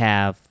 I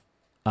have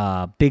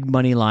a big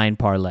money line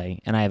parlay,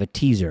 and I have a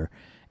teaser.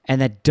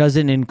 And that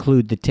doesn't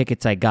include the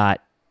tickets I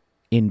got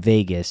in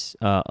Vegas,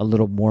 a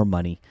little more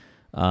money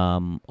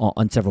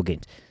on several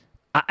games.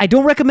 I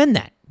don't recommend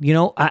that.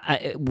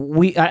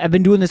 I've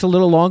been doing this a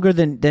little longer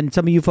than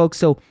some of you folks,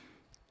 so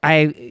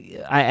I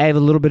have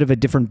a little bit of a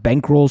different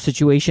bankroll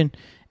situation,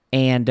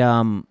 and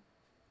I'm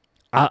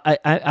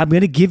going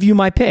to give you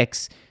my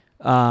picks,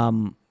 but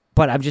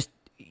I'm just...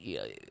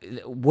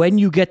 when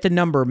you get the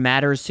number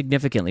matters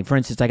significantly. For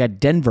instance, I got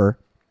Denver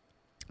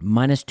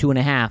minus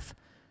 2.5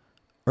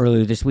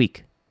 earlier this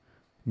week.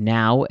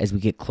 Now, as we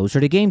get closer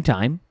to game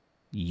time,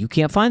 you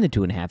can't find the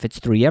 2.5. It's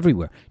 3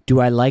 everywhere. Do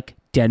I like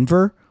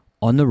Denver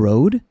on the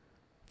road,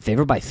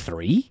 favored by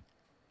 3,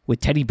 with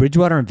Teddy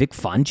Bridgewater and Vic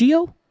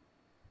Fangio?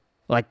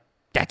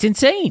 That's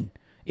insane.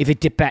 If it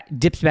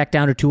dips back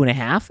down to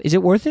 2.5, is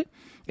it worth it?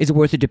 Is it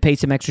worth it to pay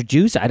some extra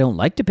juice? I don't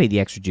like to pay the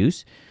extra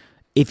juice.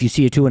 If you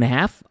see a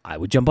 2.5, I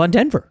would jump on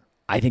Denver.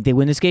 I think they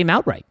win this game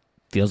outright.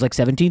 Feels like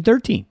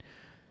 17-13.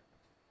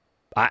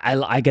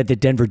 I got the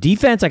Denver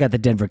defense. I got the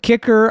Denver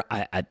kicker.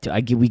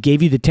 We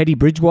gave you the Teddy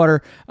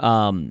Bridgewater.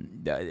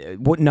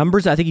 What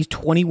numbers? I think he's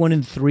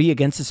 21-3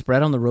 against the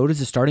spread on the road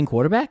as a starting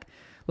quarterback.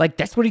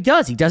 That's what he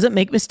does. He doesn't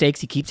make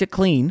mistakes. He keeps it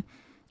clean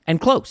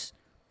and close.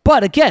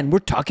 But again, we're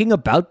talking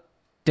about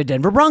the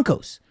Denver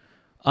Broncos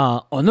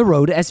on the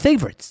road as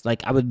favorites.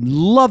 I would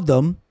love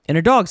them in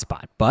a dog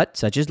spot, but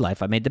such is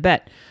life. I made the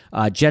bet.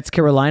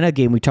 Jets-Carolina,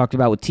 game we talked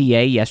about with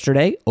TA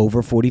yesterday,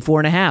 over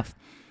 44.5.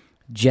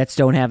 Jets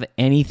don't have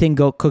anything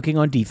cooking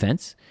on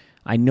defense.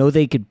 I know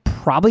they could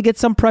probably get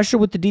some pressure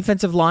with the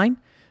defensive line,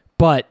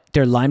 but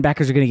their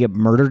linebackers are going to get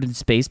murdered in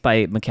space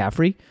by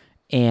McCaffrey,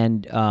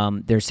 and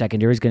their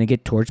secondary is going to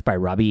get torched by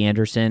Robbie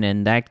Anderson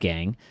and that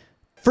gang.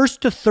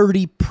 First to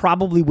 30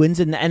 probably wins,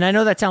 and I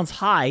know that sounds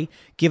high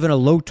given a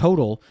low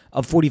total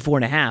of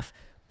 44.5,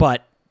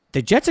 but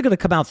the Jets are going to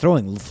come out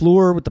throwing.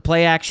 LaFleur with the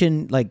play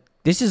action.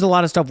 This is a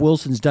lot of stuff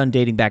Wilson's done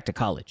dating back to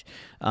college.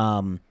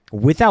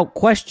 Without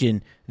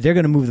question, they're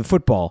going to move the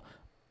football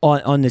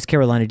on this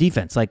Carolina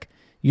defense.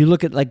 You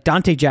look at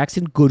Dante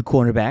Jackson, good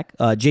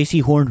cornerback. J.C.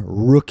 Horn,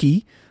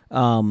 rookie.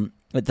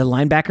 But the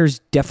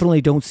linebackers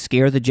definitely don't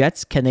scare the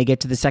Jets. Can they get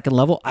to the second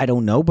level? I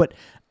don't know, but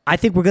I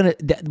think we're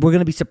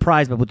gonna be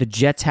surprised by what the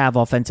Jets have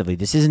offensively.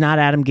 This is not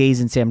Adam Gase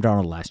and Sam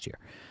Darnold last year.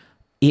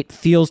 It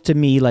feels to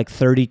me like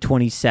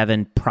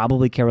 30-27,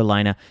 probably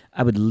Carolina.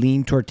 I would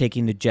lean toward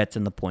taking the Jets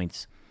and the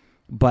points,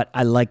 but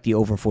I like the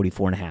over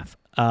 44.5.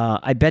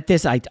 I bet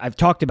this. I've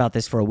talked about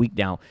this for a week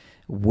now.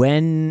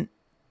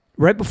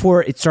 Right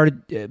before it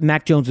started,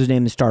 Mac Jones was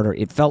named the starter.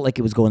 It felt like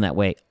it was going that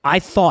way. I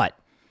thought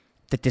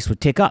that this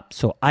would tick up,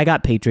 so I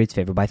got Patriots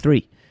favored by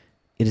 3.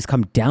 It has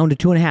come down to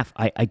 2.5.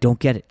 I don't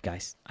get it,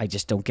 guys. I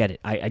just don't get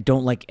it. I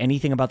don't like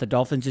anything about the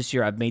Dolphins this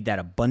year. I've made that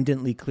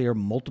abundantly clear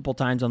multiple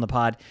times on the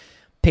pod.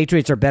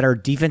 Patriots are better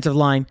defensive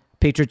line.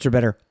 Patriots are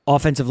better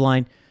offensive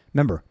line.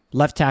 Remember,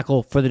 left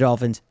tackle for the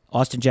Dolphins,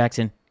 Austin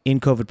Jackson, in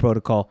COVID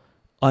protocol,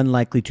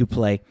 unlikely to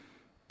play.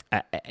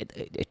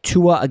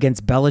 Tua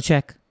against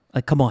Belichick.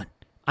 Come on.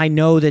 I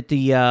know that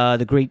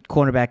the great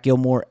cornerback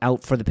Gilmore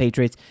out for the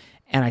Patriots,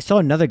 and I saw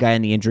another guy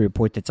in the injury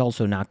report that's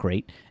also not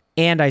great.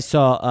 And I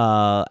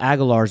saw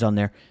Aguilar's on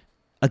there.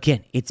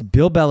 Again, it's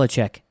Bill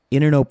Belichick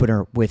in an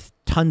opener with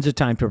tons of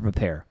time to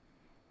prepare.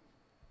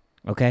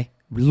 Okay?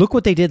 Look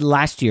what they did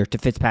last year to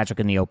Fitzpatrick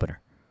in the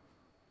opener.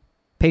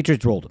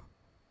 Patriots rolled him.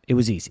 It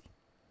was easy.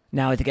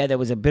 Now, I think that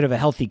was a bit of a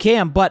healthy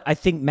Cam, but I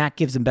think Mac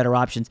gives them better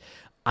options.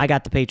 I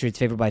got the Patriots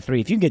favored by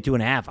 3. If you can get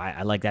 2.5,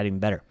 I like that even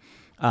better.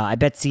 I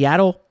bet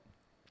Seattle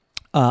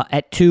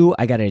at 2.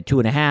 I got it at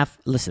 2.5.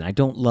 Listen, I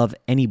don't love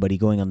anybody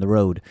going on the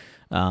road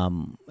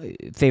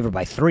favored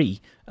by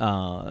 3.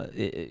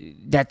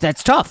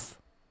 That's tough.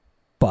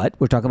 But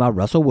we're talking about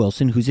Russell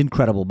Wilson, who's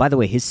incredible. By the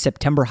way, his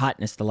September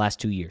hotness the last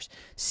 2 years.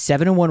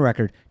 7-1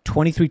 record,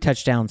 23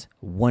 touchdowns,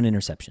 1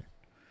 interception.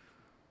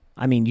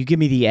 I mean, you give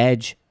me the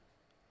edge.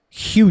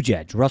 Huge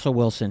edge. Russell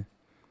Wilson.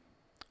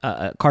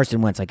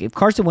 Carson Wentz. If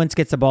Carson Wentz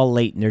gets the ball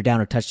late and they're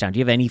down a touchdown, do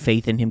you have any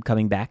faith in him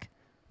coming back?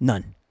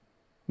 None.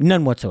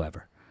 None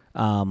whatsoever.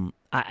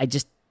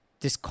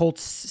 This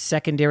Colts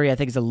secondary, I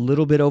think, is a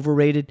little bit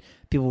overrated.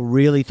 People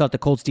really thought the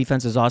Colts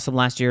defense was awesome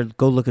last year.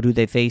 Go look at who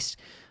they faced.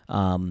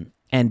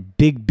 And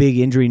big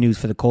injury news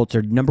for the Colts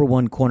are number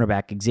 1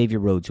 cornerback, Xavier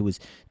Rhodes, who was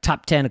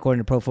top 10 according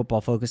to Pro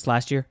Football Focus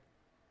last year.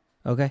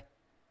 Okay?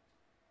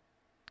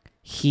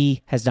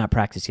 He has not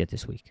practiced yet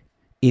this week.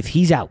 If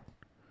he's out,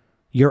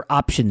 your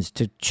options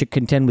to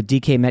contend with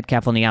DK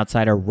Metcalf on the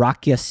outside are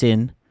Rock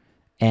Ya-Sin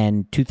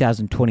and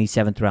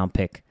 2027th round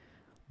pick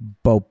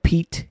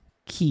Bo-Pete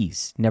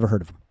Keys. Never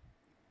heard of him.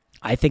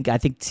 I think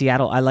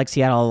Seattle. I like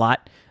Seattle a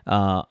lot.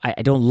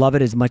 I don't love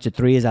it as much at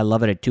 3 as I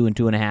love it at 2 and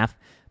 2.5.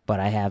 But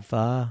I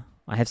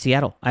have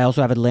Seattle. I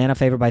also have Atlanta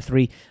favored by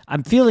 3.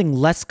 I'm feeling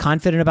less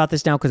confident about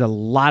this now because a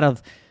lot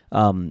of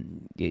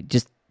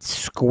just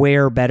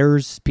square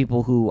bettors,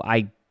 people who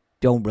I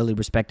don't really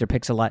respect their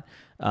picks a lot,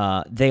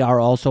 they are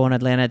also on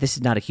Atlanta. This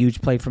is not a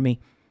huge play for me.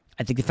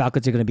 I think the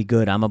Falcons are going to be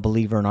good. I'm a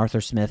believer in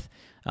Arthur Smith.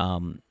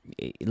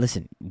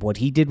 Listen, what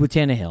he did with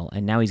Tannehill,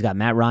 and now he's got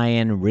Matt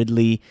Ryan,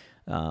 Ridley.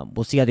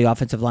 We'll see how the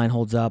offensive line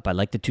holds up. I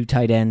like the 2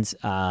 tight ends.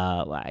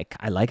 I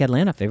like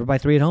Atlanta, favored by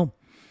 3 at home.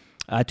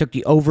 I took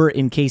the over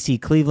in KC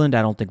Cleveland.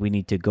 I don't think we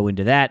need to go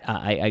into that.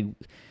 I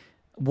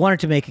wanted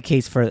to make a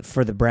case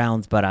for the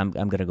Browns, but I'm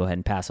going to go ahead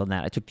and pass on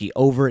that. I took the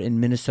over in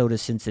Minnesota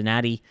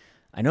Cincinnati.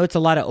 I know it's a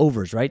lot of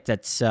overs, right?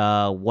 That's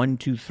 1,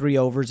 2, 3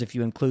 overs if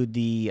you include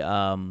the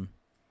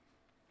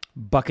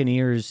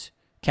Buccaneers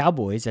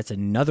Cowboys. That's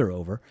another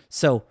over.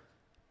 So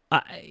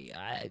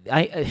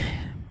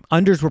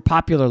unders were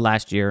popular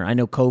last year. I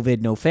know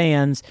COVID, no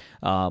fans,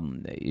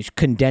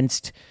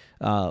 condensed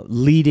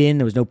lead in.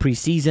 There was no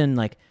preseason.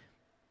 Like,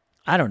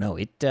 I don't know.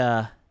 It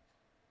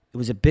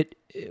was a bit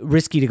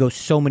risky to go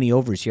so many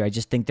overs here. I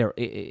just think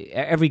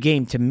every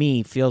game to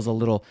me feels a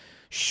little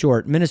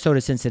short. Minnesota,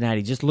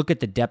 Cincinnati. Just look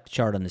at the depth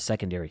chart on the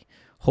secondary.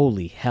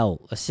 Holy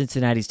hell!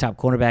 Cincinnati's top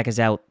cornerback is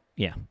out.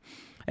 Yeah,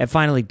 and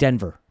finally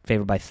Denver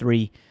favored by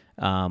 3.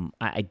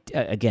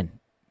 Again.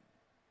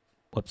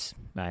 Whoops,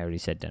 I already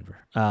said Denver.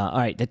 All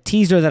right, the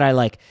teaser that I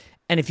like.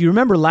 And if you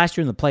remember last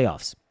year in the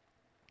playoffs,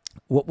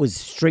 what was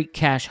straight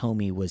cash,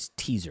 homie, was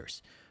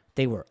teasers.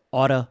 They were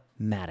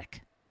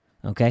automatic,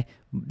 okay?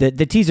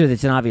 The teaser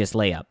that's an obvious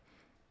layup.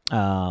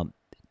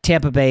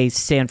 Tampa Bay,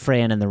 San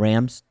Fran, and the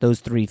Rams. Those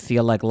 3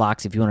 feel like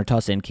locks if you want to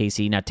toss in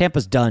KC. Now,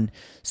 Tampa's done,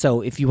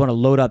 so if you want to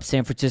load up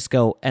San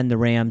Francisco and the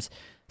Rams,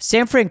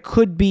 San Fran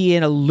could be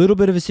in a little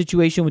bit of a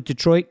situation with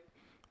Detroit.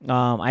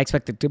 I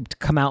expect it to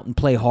come out and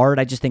play hard.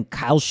 I just think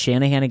Kyle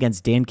Shanahan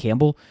against Dan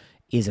Campbell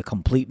is a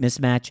complete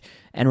mismatch.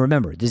 And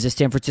remember, this is a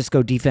San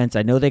Francisco defense.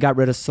 I know they got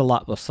rid of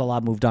Salah. Well, Salah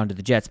moved on to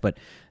the Jets, but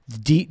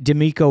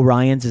DeMeco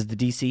Ryans is the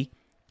DC.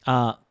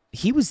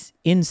 He was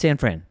in San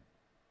Fran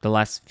the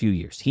last few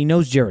years. He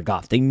knows Jared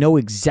Goff. They know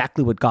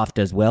exactly what Goff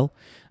does well.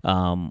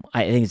 I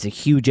think it's a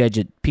huge edge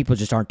that people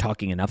just aren't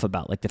talking enough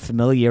about. Like the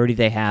familiarity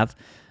they have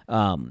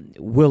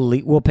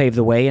will pave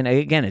the way. And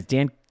again, it's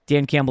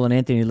Dan Campbell and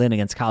Anthony Lynn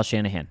against Kyle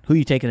Shanahan. Who are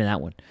you taking in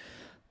that one?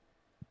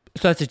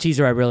 So that's a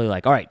teaser I really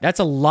like. All right, that's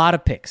a lot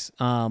of picks.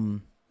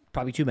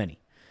 Probably too many.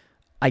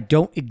 I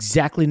don't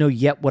exactly know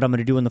yet what I'm going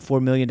to do in the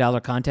 $4 million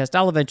contest.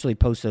 I'll eventually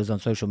post those on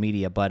social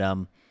media, but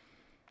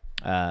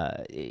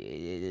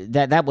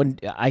that one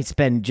I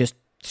spend just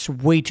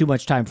way too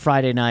much time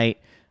Friday night,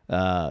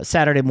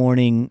 Saturday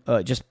morning,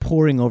 just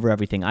pouring over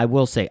everything. I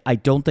will say I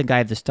don't think I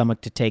have the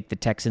stomach to take the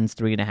Texans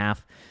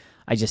 3.5.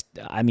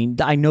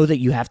 I know that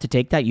you have to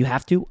take that. You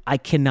have to. I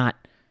cannot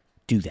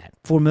do that.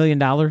 $4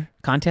 million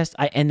contest.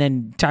 And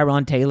then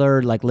Tyron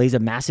Taylor lays a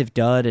massive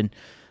dud, and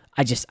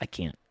I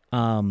can't.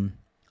 I'm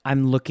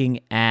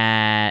looking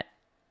at,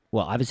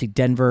 obviously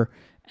Denver,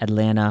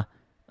 Atlanta,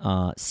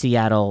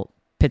 Seattle,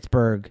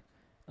 Pittsburgh,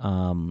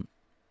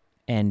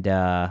 and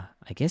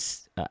I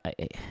guess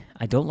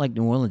I don't like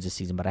New Orleans this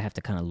season, but I have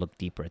to kind of look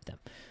deeper at them.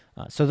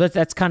 So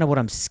that's kind of what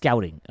I'm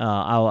scouting.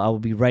 I'll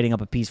be writing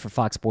up a piece for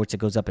Fox Sports that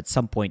goes up at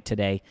some point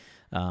today,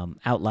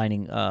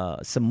 outlining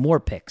some more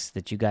picks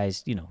that you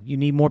guys, you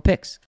need more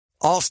picks.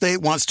 Allstate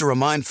wants to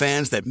remind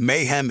fans that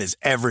mayhem is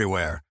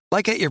everywhere,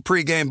 like at your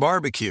pregame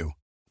barbecue.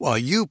 While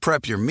you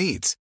prep your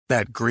meats,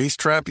 that grease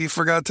trap you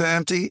forgot to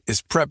empty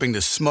is prepping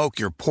to smoke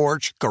your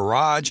porch,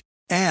 garage,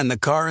 and the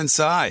car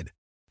inside.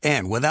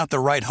 And without the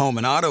right home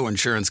and auto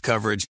insurance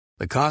coverage,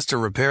 the cost to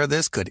repair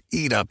this could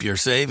eat up your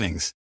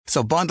savings.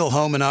 So bundle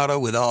home and auto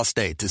with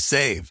Allstate to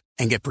save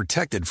and get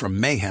protected from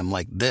mayhem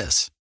like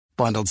this.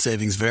 Bundled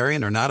savings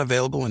variant are not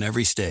available in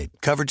every state.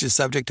 Coverage is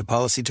subject to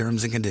policy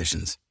terms and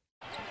conditions.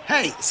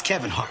 Hey, it's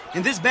Kevin Hart.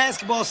 And this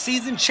basketball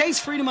season, Chase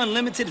Freedom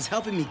Unlimited is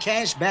helping me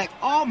cash back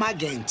all my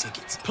game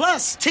tickets.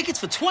 Plus, tickets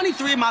for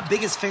 23 of my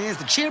biggest fans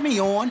to cheer me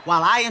on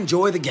while I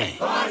enjoy the game.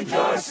 Find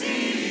your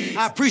seats.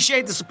 I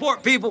appreciate the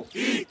support, people.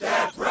 Eat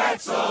that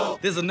pretzel.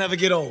 This'll never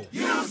get old.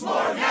 Use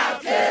more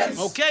napkins.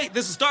 Okay,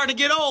 this is starting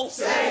to get old.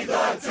 Say the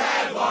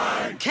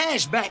tagline.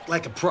 Cash back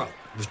like a pro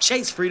with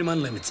Chase Freedom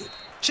Unlimited.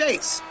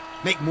 Chase,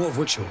 make more of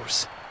what's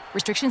yours.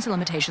 Restrictions and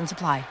limitations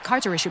apply.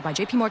 Cards are issued by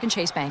JPMorgan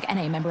Chase Bank,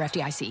 N.A., member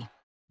FDIC.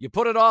 You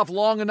put it off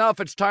long enough,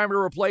 it's time to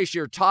replace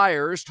your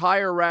tires.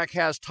 Tire Rack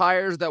has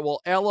tires that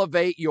will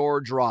elevate your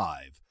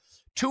drive.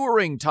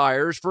 Touring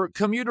tires for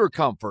commuter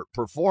comfort,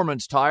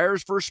 performance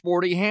tires for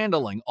sporty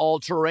handling,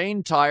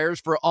 all-terrain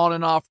tires for on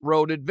and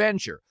off-road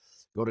adventure.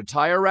 Go to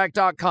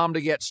TireRack.com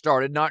to get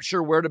started. Not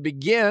sure where to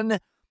begin?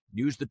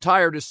 Use the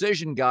Tire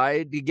Decision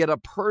Guide to get a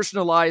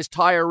personalized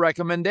tire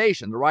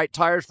recommendation. The right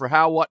tires for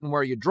how, what, and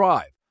where you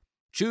drive.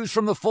 Choose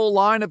from the full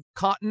line of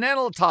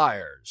Continental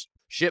tires.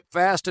 Ship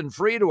fast and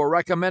free to a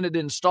recommended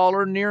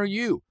installer near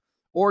you.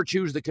 Or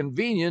choose the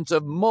convenience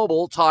of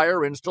mobile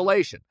tire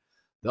installation.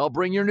 They'll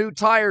bring your new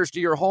tires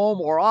to your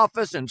home or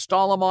office,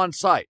 install them on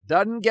site.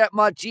 Doesn't get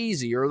much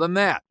easier than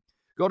that.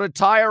 Go to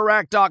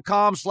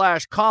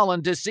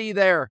TireRack.com/Colin to see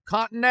their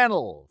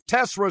Continental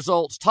test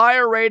results,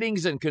 tire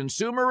ratings, and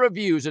consumer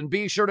reviews, and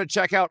be sure to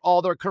check out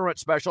all their current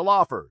special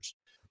offers.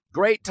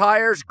 Great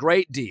tires,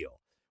 great deal.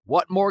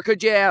 What more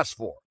could you ask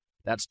for?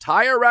 That's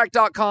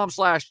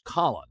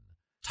TireRack.com/Colin.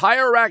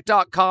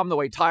 TireRack.com, the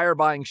way tire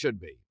buying should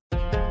be.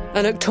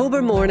 An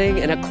October morning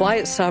in a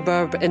quiet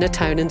suburb in a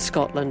town in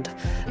Scotland.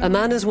 A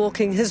man is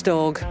walking his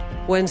dog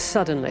when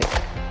suddenly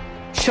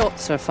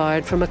shots are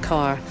fired from a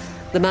car.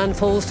 The man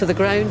falls to the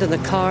ground and the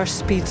car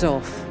speeds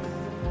off.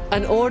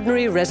 An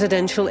ordinary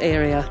residential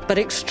area, but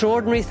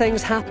extraordinary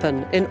things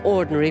happen in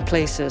ordinary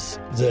places.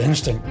 The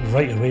instinct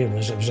right away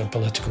was it was a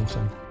political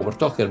thing. We're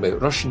talking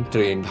about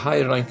Russian-trained,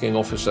 high-ranking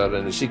officer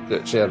in the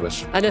Secret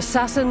Service. An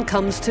Assassin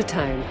Comes to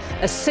Town,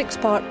 a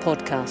 6-part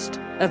podcast.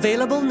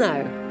 Available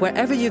now,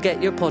 wherever you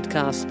get your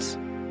podcasts.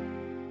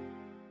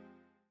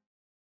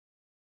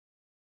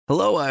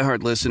 Hello,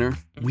 iHeart listener.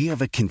 We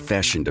have a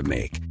confession to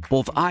make.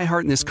 Both iHeart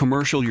and this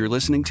commercial you're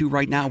listening to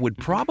right now would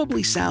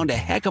probably sound a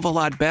heck of a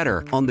lot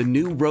better on the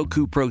new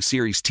Roku Pro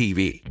Series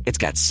TV. It's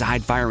got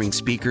side-firing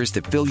speakers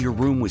that fill your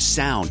room with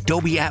sound,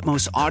 Dolby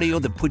Atmos audio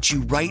that puts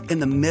you right in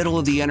the middle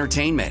of the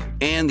entertainment,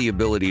 and the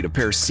ability to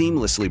pair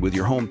seamlessly with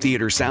your home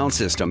theater sound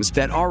systems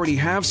that already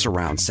have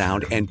surround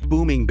sound and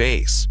booming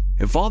bass.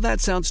 If all that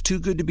sounds too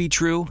good to be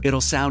true,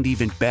 it'll sound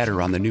even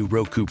better on the new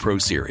Roku Pro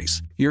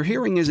Series. Your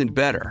hearing isn't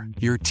better,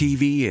 your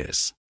TV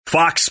is.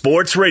 Fox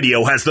Sports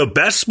Radio has the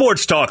best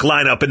sports talk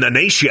lineup in the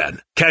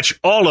nation. Catch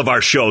all of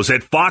our shows at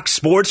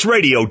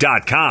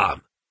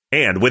foxsportsradio.com.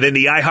 And within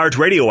the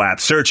iHeartRadio app,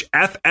 search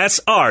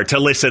FSR to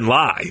listen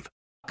live.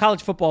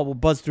 College football, will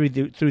buzz through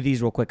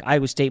these real quick.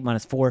 Iowa State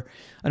 -4.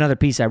 Another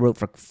piece I wrote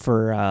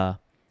for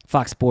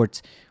Fox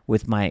Sports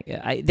with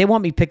they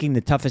want me picking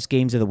the toughest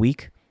games of the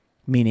week,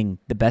 meaning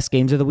the best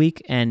games of the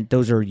week, and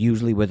those are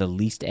usually where the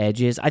least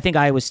edge is. I think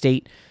Iowa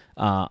State,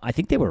 I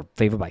think they were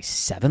favored by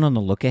 7 on the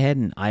look-ahead,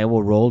 and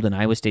Iowa rolled, and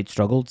Iowa State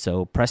struggled,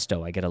 so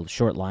presto, I get a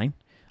short line.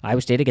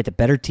 Iowa State, I get the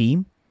better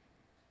team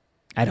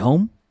at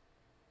home.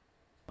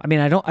 I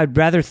mean, I'd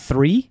rather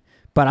 3,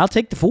 but I'll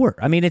take the 4.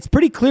 I mean, it's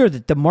pretty clear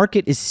that the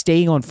market is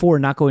staying on 4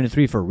 and not going to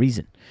 3 for a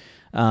reason.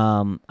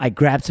 I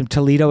grabbed some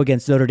Toledo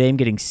against Notre Dame,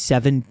 getting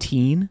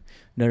 17.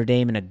 Notre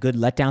Dame in a good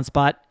letdown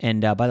spot.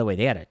 And by the way,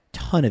 they had a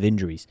ton of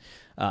injuries,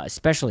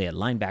 especially at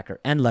linebacker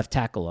and left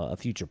tackle, a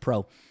future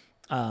pro.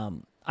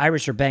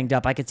 Irish are banged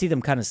up. I could see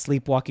them kind of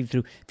sleepwalking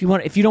through.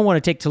 If you don't want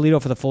to take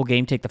Toledo for the full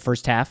game, take the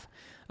first half.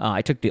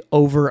 I took the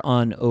over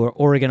on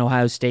Oregon,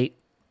 Ohio State.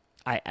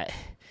 I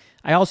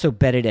also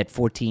bet it at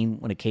 14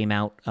 when it came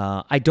out.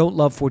 I don't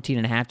love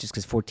 14.5 just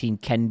because 14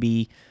 can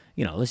be,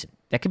 listen,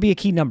 that could be a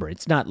key number.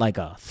 It's not like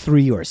a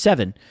 3 or a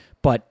 7,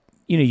 but,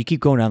 you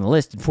keep going down the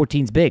list, and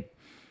 14's big.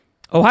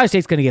 Ohio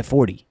State's going to get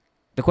 40.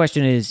 The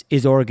question is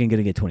Oregon going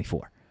to get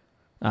 24?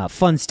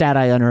 Fun stat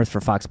I unearthed for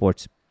Fox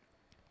Sports.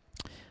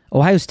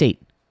 Ohio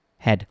State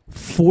had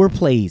 4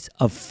 plays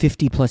of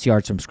 50-plus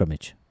yards from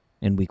scrimmage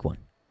in week 1.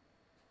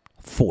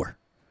 4.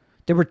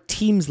 There were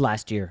teams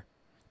last year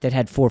that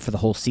had 4 for the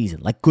whole season,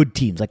 like good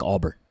teams like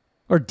Auburn,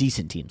 or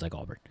decent teams like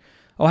Auburn.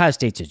 Ohio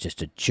State's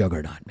just a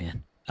juggernaut,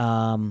 man.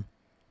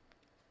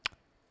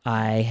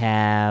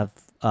 I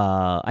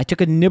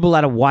took a nibble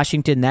out of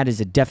Washington. That is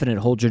a definite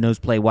hold your nose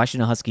play.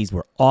 Washington Huskies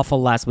were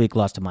awful last week,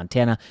 lost to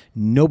Montana.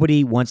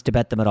 Nobody wants to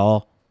bet them at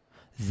all.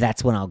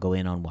 That's when I'll go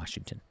in on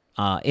Washington.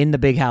 In the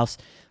big house,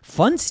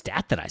 fun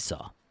stat that I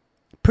saw.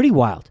 Pretty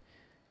wild.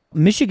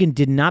 Michigan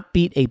did not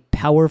beat a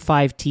Power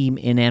 5 team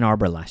in Ann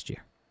Arbor last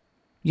year.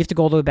 You have to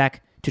go all the way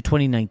back to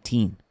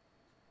 2019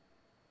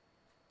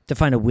 to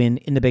find a win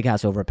in the big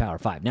house over a Power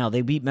 5. Now,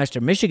 they beat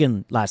Western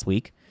Michigan last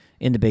week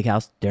in the big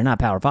house. They're not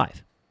Power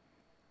 5.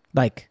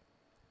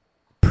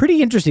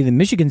 Pretty interesting that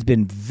Michigan's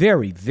been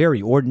very,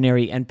 very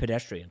ordinary and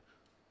pedestrian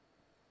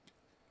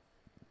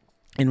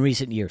in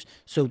recent years.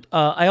 So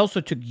I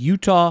also took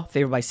Utah,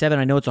 favored by 7.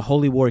 I know it's a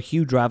holy war,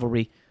 huge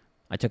rivalry.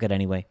 I took it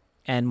anyway.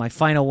 And my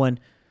final one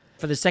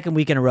for the second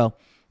week in a row.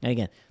 And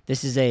again,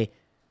 this is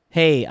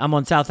hey, I'm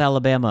on South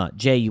Alabama.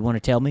 Jay, you want to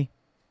tell me?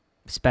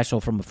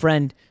 Special from a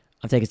friend.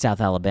 I'm taking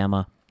South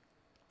Alabama.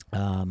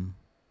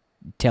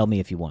 Tell me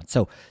if you want.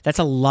 So that's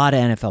a lot of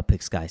NFL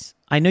picks, guys.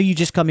 I know you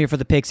just come here for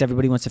the picks.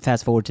 Everybody wants to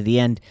fast forward to the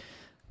end.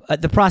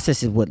 The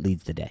process is what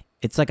leads the day.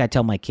 It's like I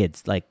tell my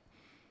kids, the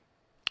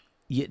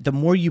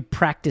more you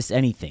practice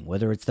anything,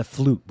 whether it's the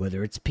flute,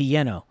 whether it's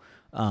piano,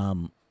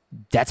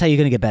 that's how you're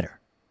going to get better.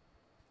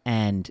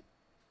 And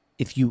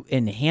if you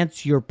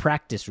enhance your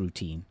practice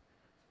routine,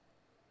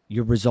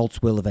 your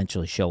results will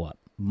eventually show up.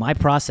 My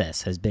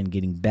process has been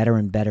getting better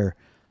and better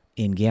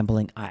in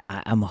gambling.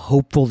 I'm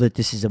hopeful that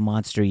this is a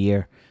monster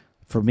year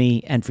for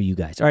me and for you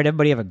guys. All right,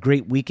 everybody have a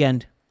great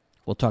weekend.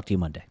 We'll talk to you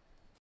Monday.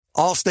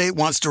 Allstate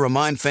wants to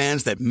remind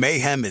fans that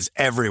mayhem is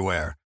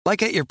everywhere,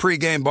 like at your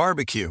pregame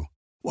barbecue.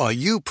 While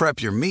you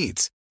prep your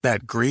meats,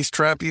 that grease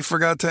trap you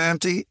forgot to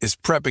empty is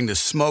prepping to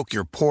smoke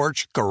your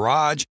porch,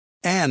 garage,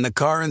 and the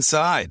car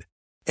inside.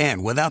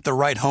 And without the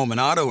right home and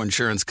auto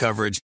insurance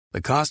coverage,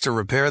 the cost to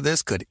repair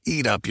this could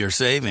eat up your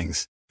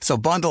savings. So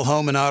bundle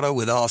home and auto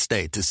with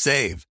Allstate to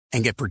save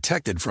and get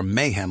protected from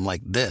mayhem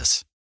like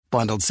this.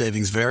 Bundled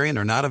savings vary and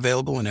are not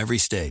available in every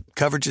state.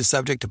 Coverage is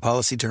subject to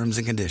policy terms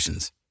and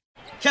conditions.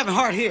 Kevin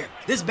Hart here.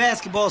 This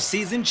basketball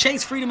season,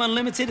 Chase Freedom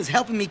Unlimited is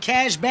helping me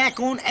cash back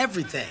on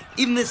everything,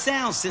 even the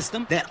sound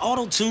system that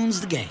auto-tunes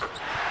the game.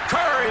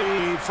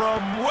 Curry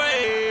from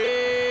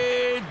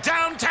way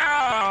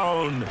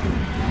downtown.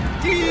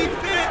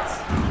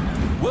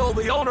 Defense! Will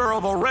the owner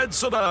of a red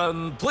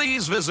sedan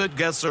please visit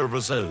guest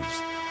services?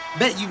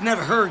 Bet you've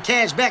never heard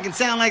cash back and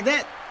sound like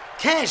that.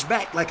 Cash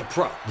back like a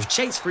pro with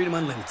Chase Freedom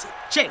Unlimited.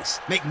 Chase,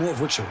 make more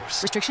of what's yours.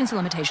 Restrictions and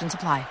limitations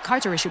apply.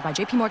 Cards are issued by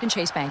JP Morgan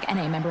Chase Bank,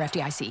 N.A., member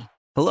FDIC.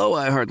 Hello,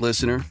 iHeart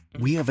listener.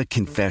 We have a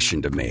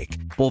confession to make.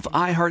 Both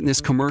iHeart and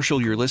this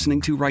commercial you're listening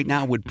to right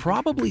now would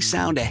probably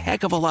sound a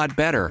heck of a lot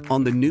better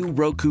on the new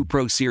Roku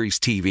Pro Series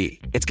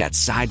TV. It's got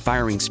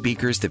side-firing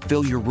speakers that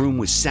fill your room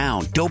with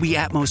sound, Dolby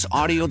Atmos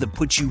audio that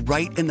puts you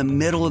right in the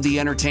middle of the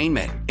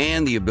entertainment,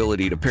 and the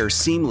ability to pair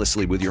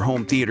seamlessly with your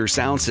home theater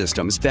sound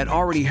systems that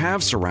already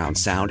have surround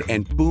sound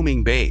and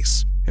booming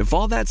bass. If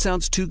all that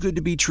sounds too good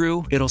to be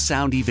true, it'll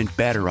sound even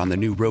better on the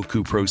new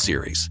Roku Pro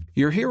Series.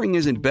 Your hearing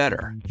isn't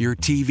better, your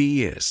TV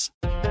is.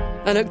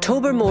 An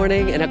October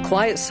morning in a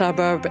quiet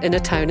suburb in a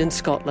town in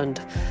Scotland.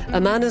 A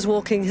man is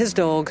walking his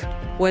dog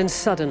when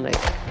suddenly,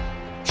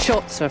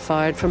 shots are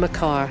fired from a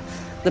car.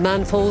 The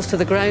man falls to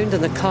the ground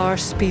and the car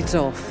speeds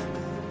off.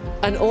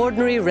 An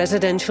ordinary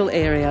residential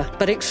area,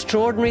 but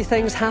extraordinary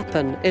things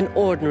happen in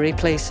ordinary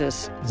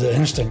places. The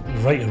instinct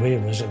right away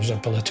was it was a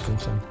political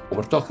thing.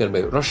 We're talking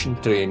about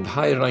Russian-trained,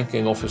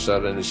 high-ranking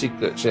officer in the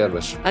Secret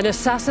Service. An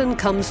Assassin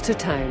Comes to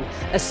Town,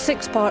 a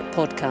 6-part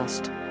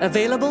podcast.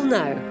 Available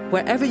now,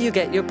 wherever you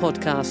get your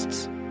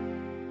podcasts.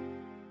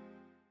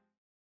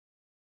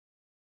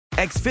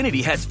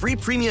 Xfinity has free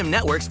premium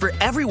networks for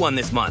everyone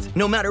this month,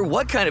 no matter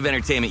what kind of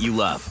entertainment you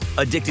love.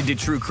 Addicted to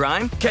true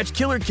crime? Catch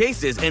killer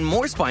cases and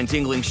more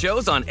spine-tingling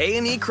shows on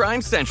A&E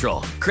Crime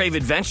Central. Crave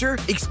adventure?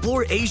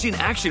 Explore Asian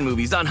action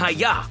movies on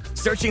Hi-Ya.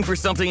 Searching for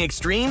something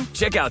extreme?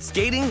 Check out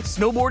skating,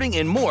 snowboarding,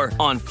 and more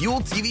on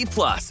Fuel TV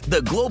Plus,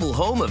 the global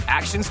home of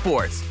action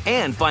sports.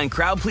 And find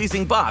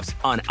crowd-pleasing bops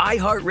on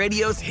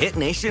iHeartRadio's Hit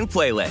Nation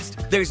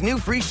playlist. There's new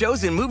free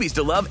shows and movies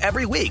to love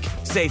every week.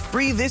 Say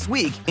free this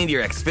week in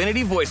your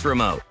Xfinity voice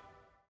remote.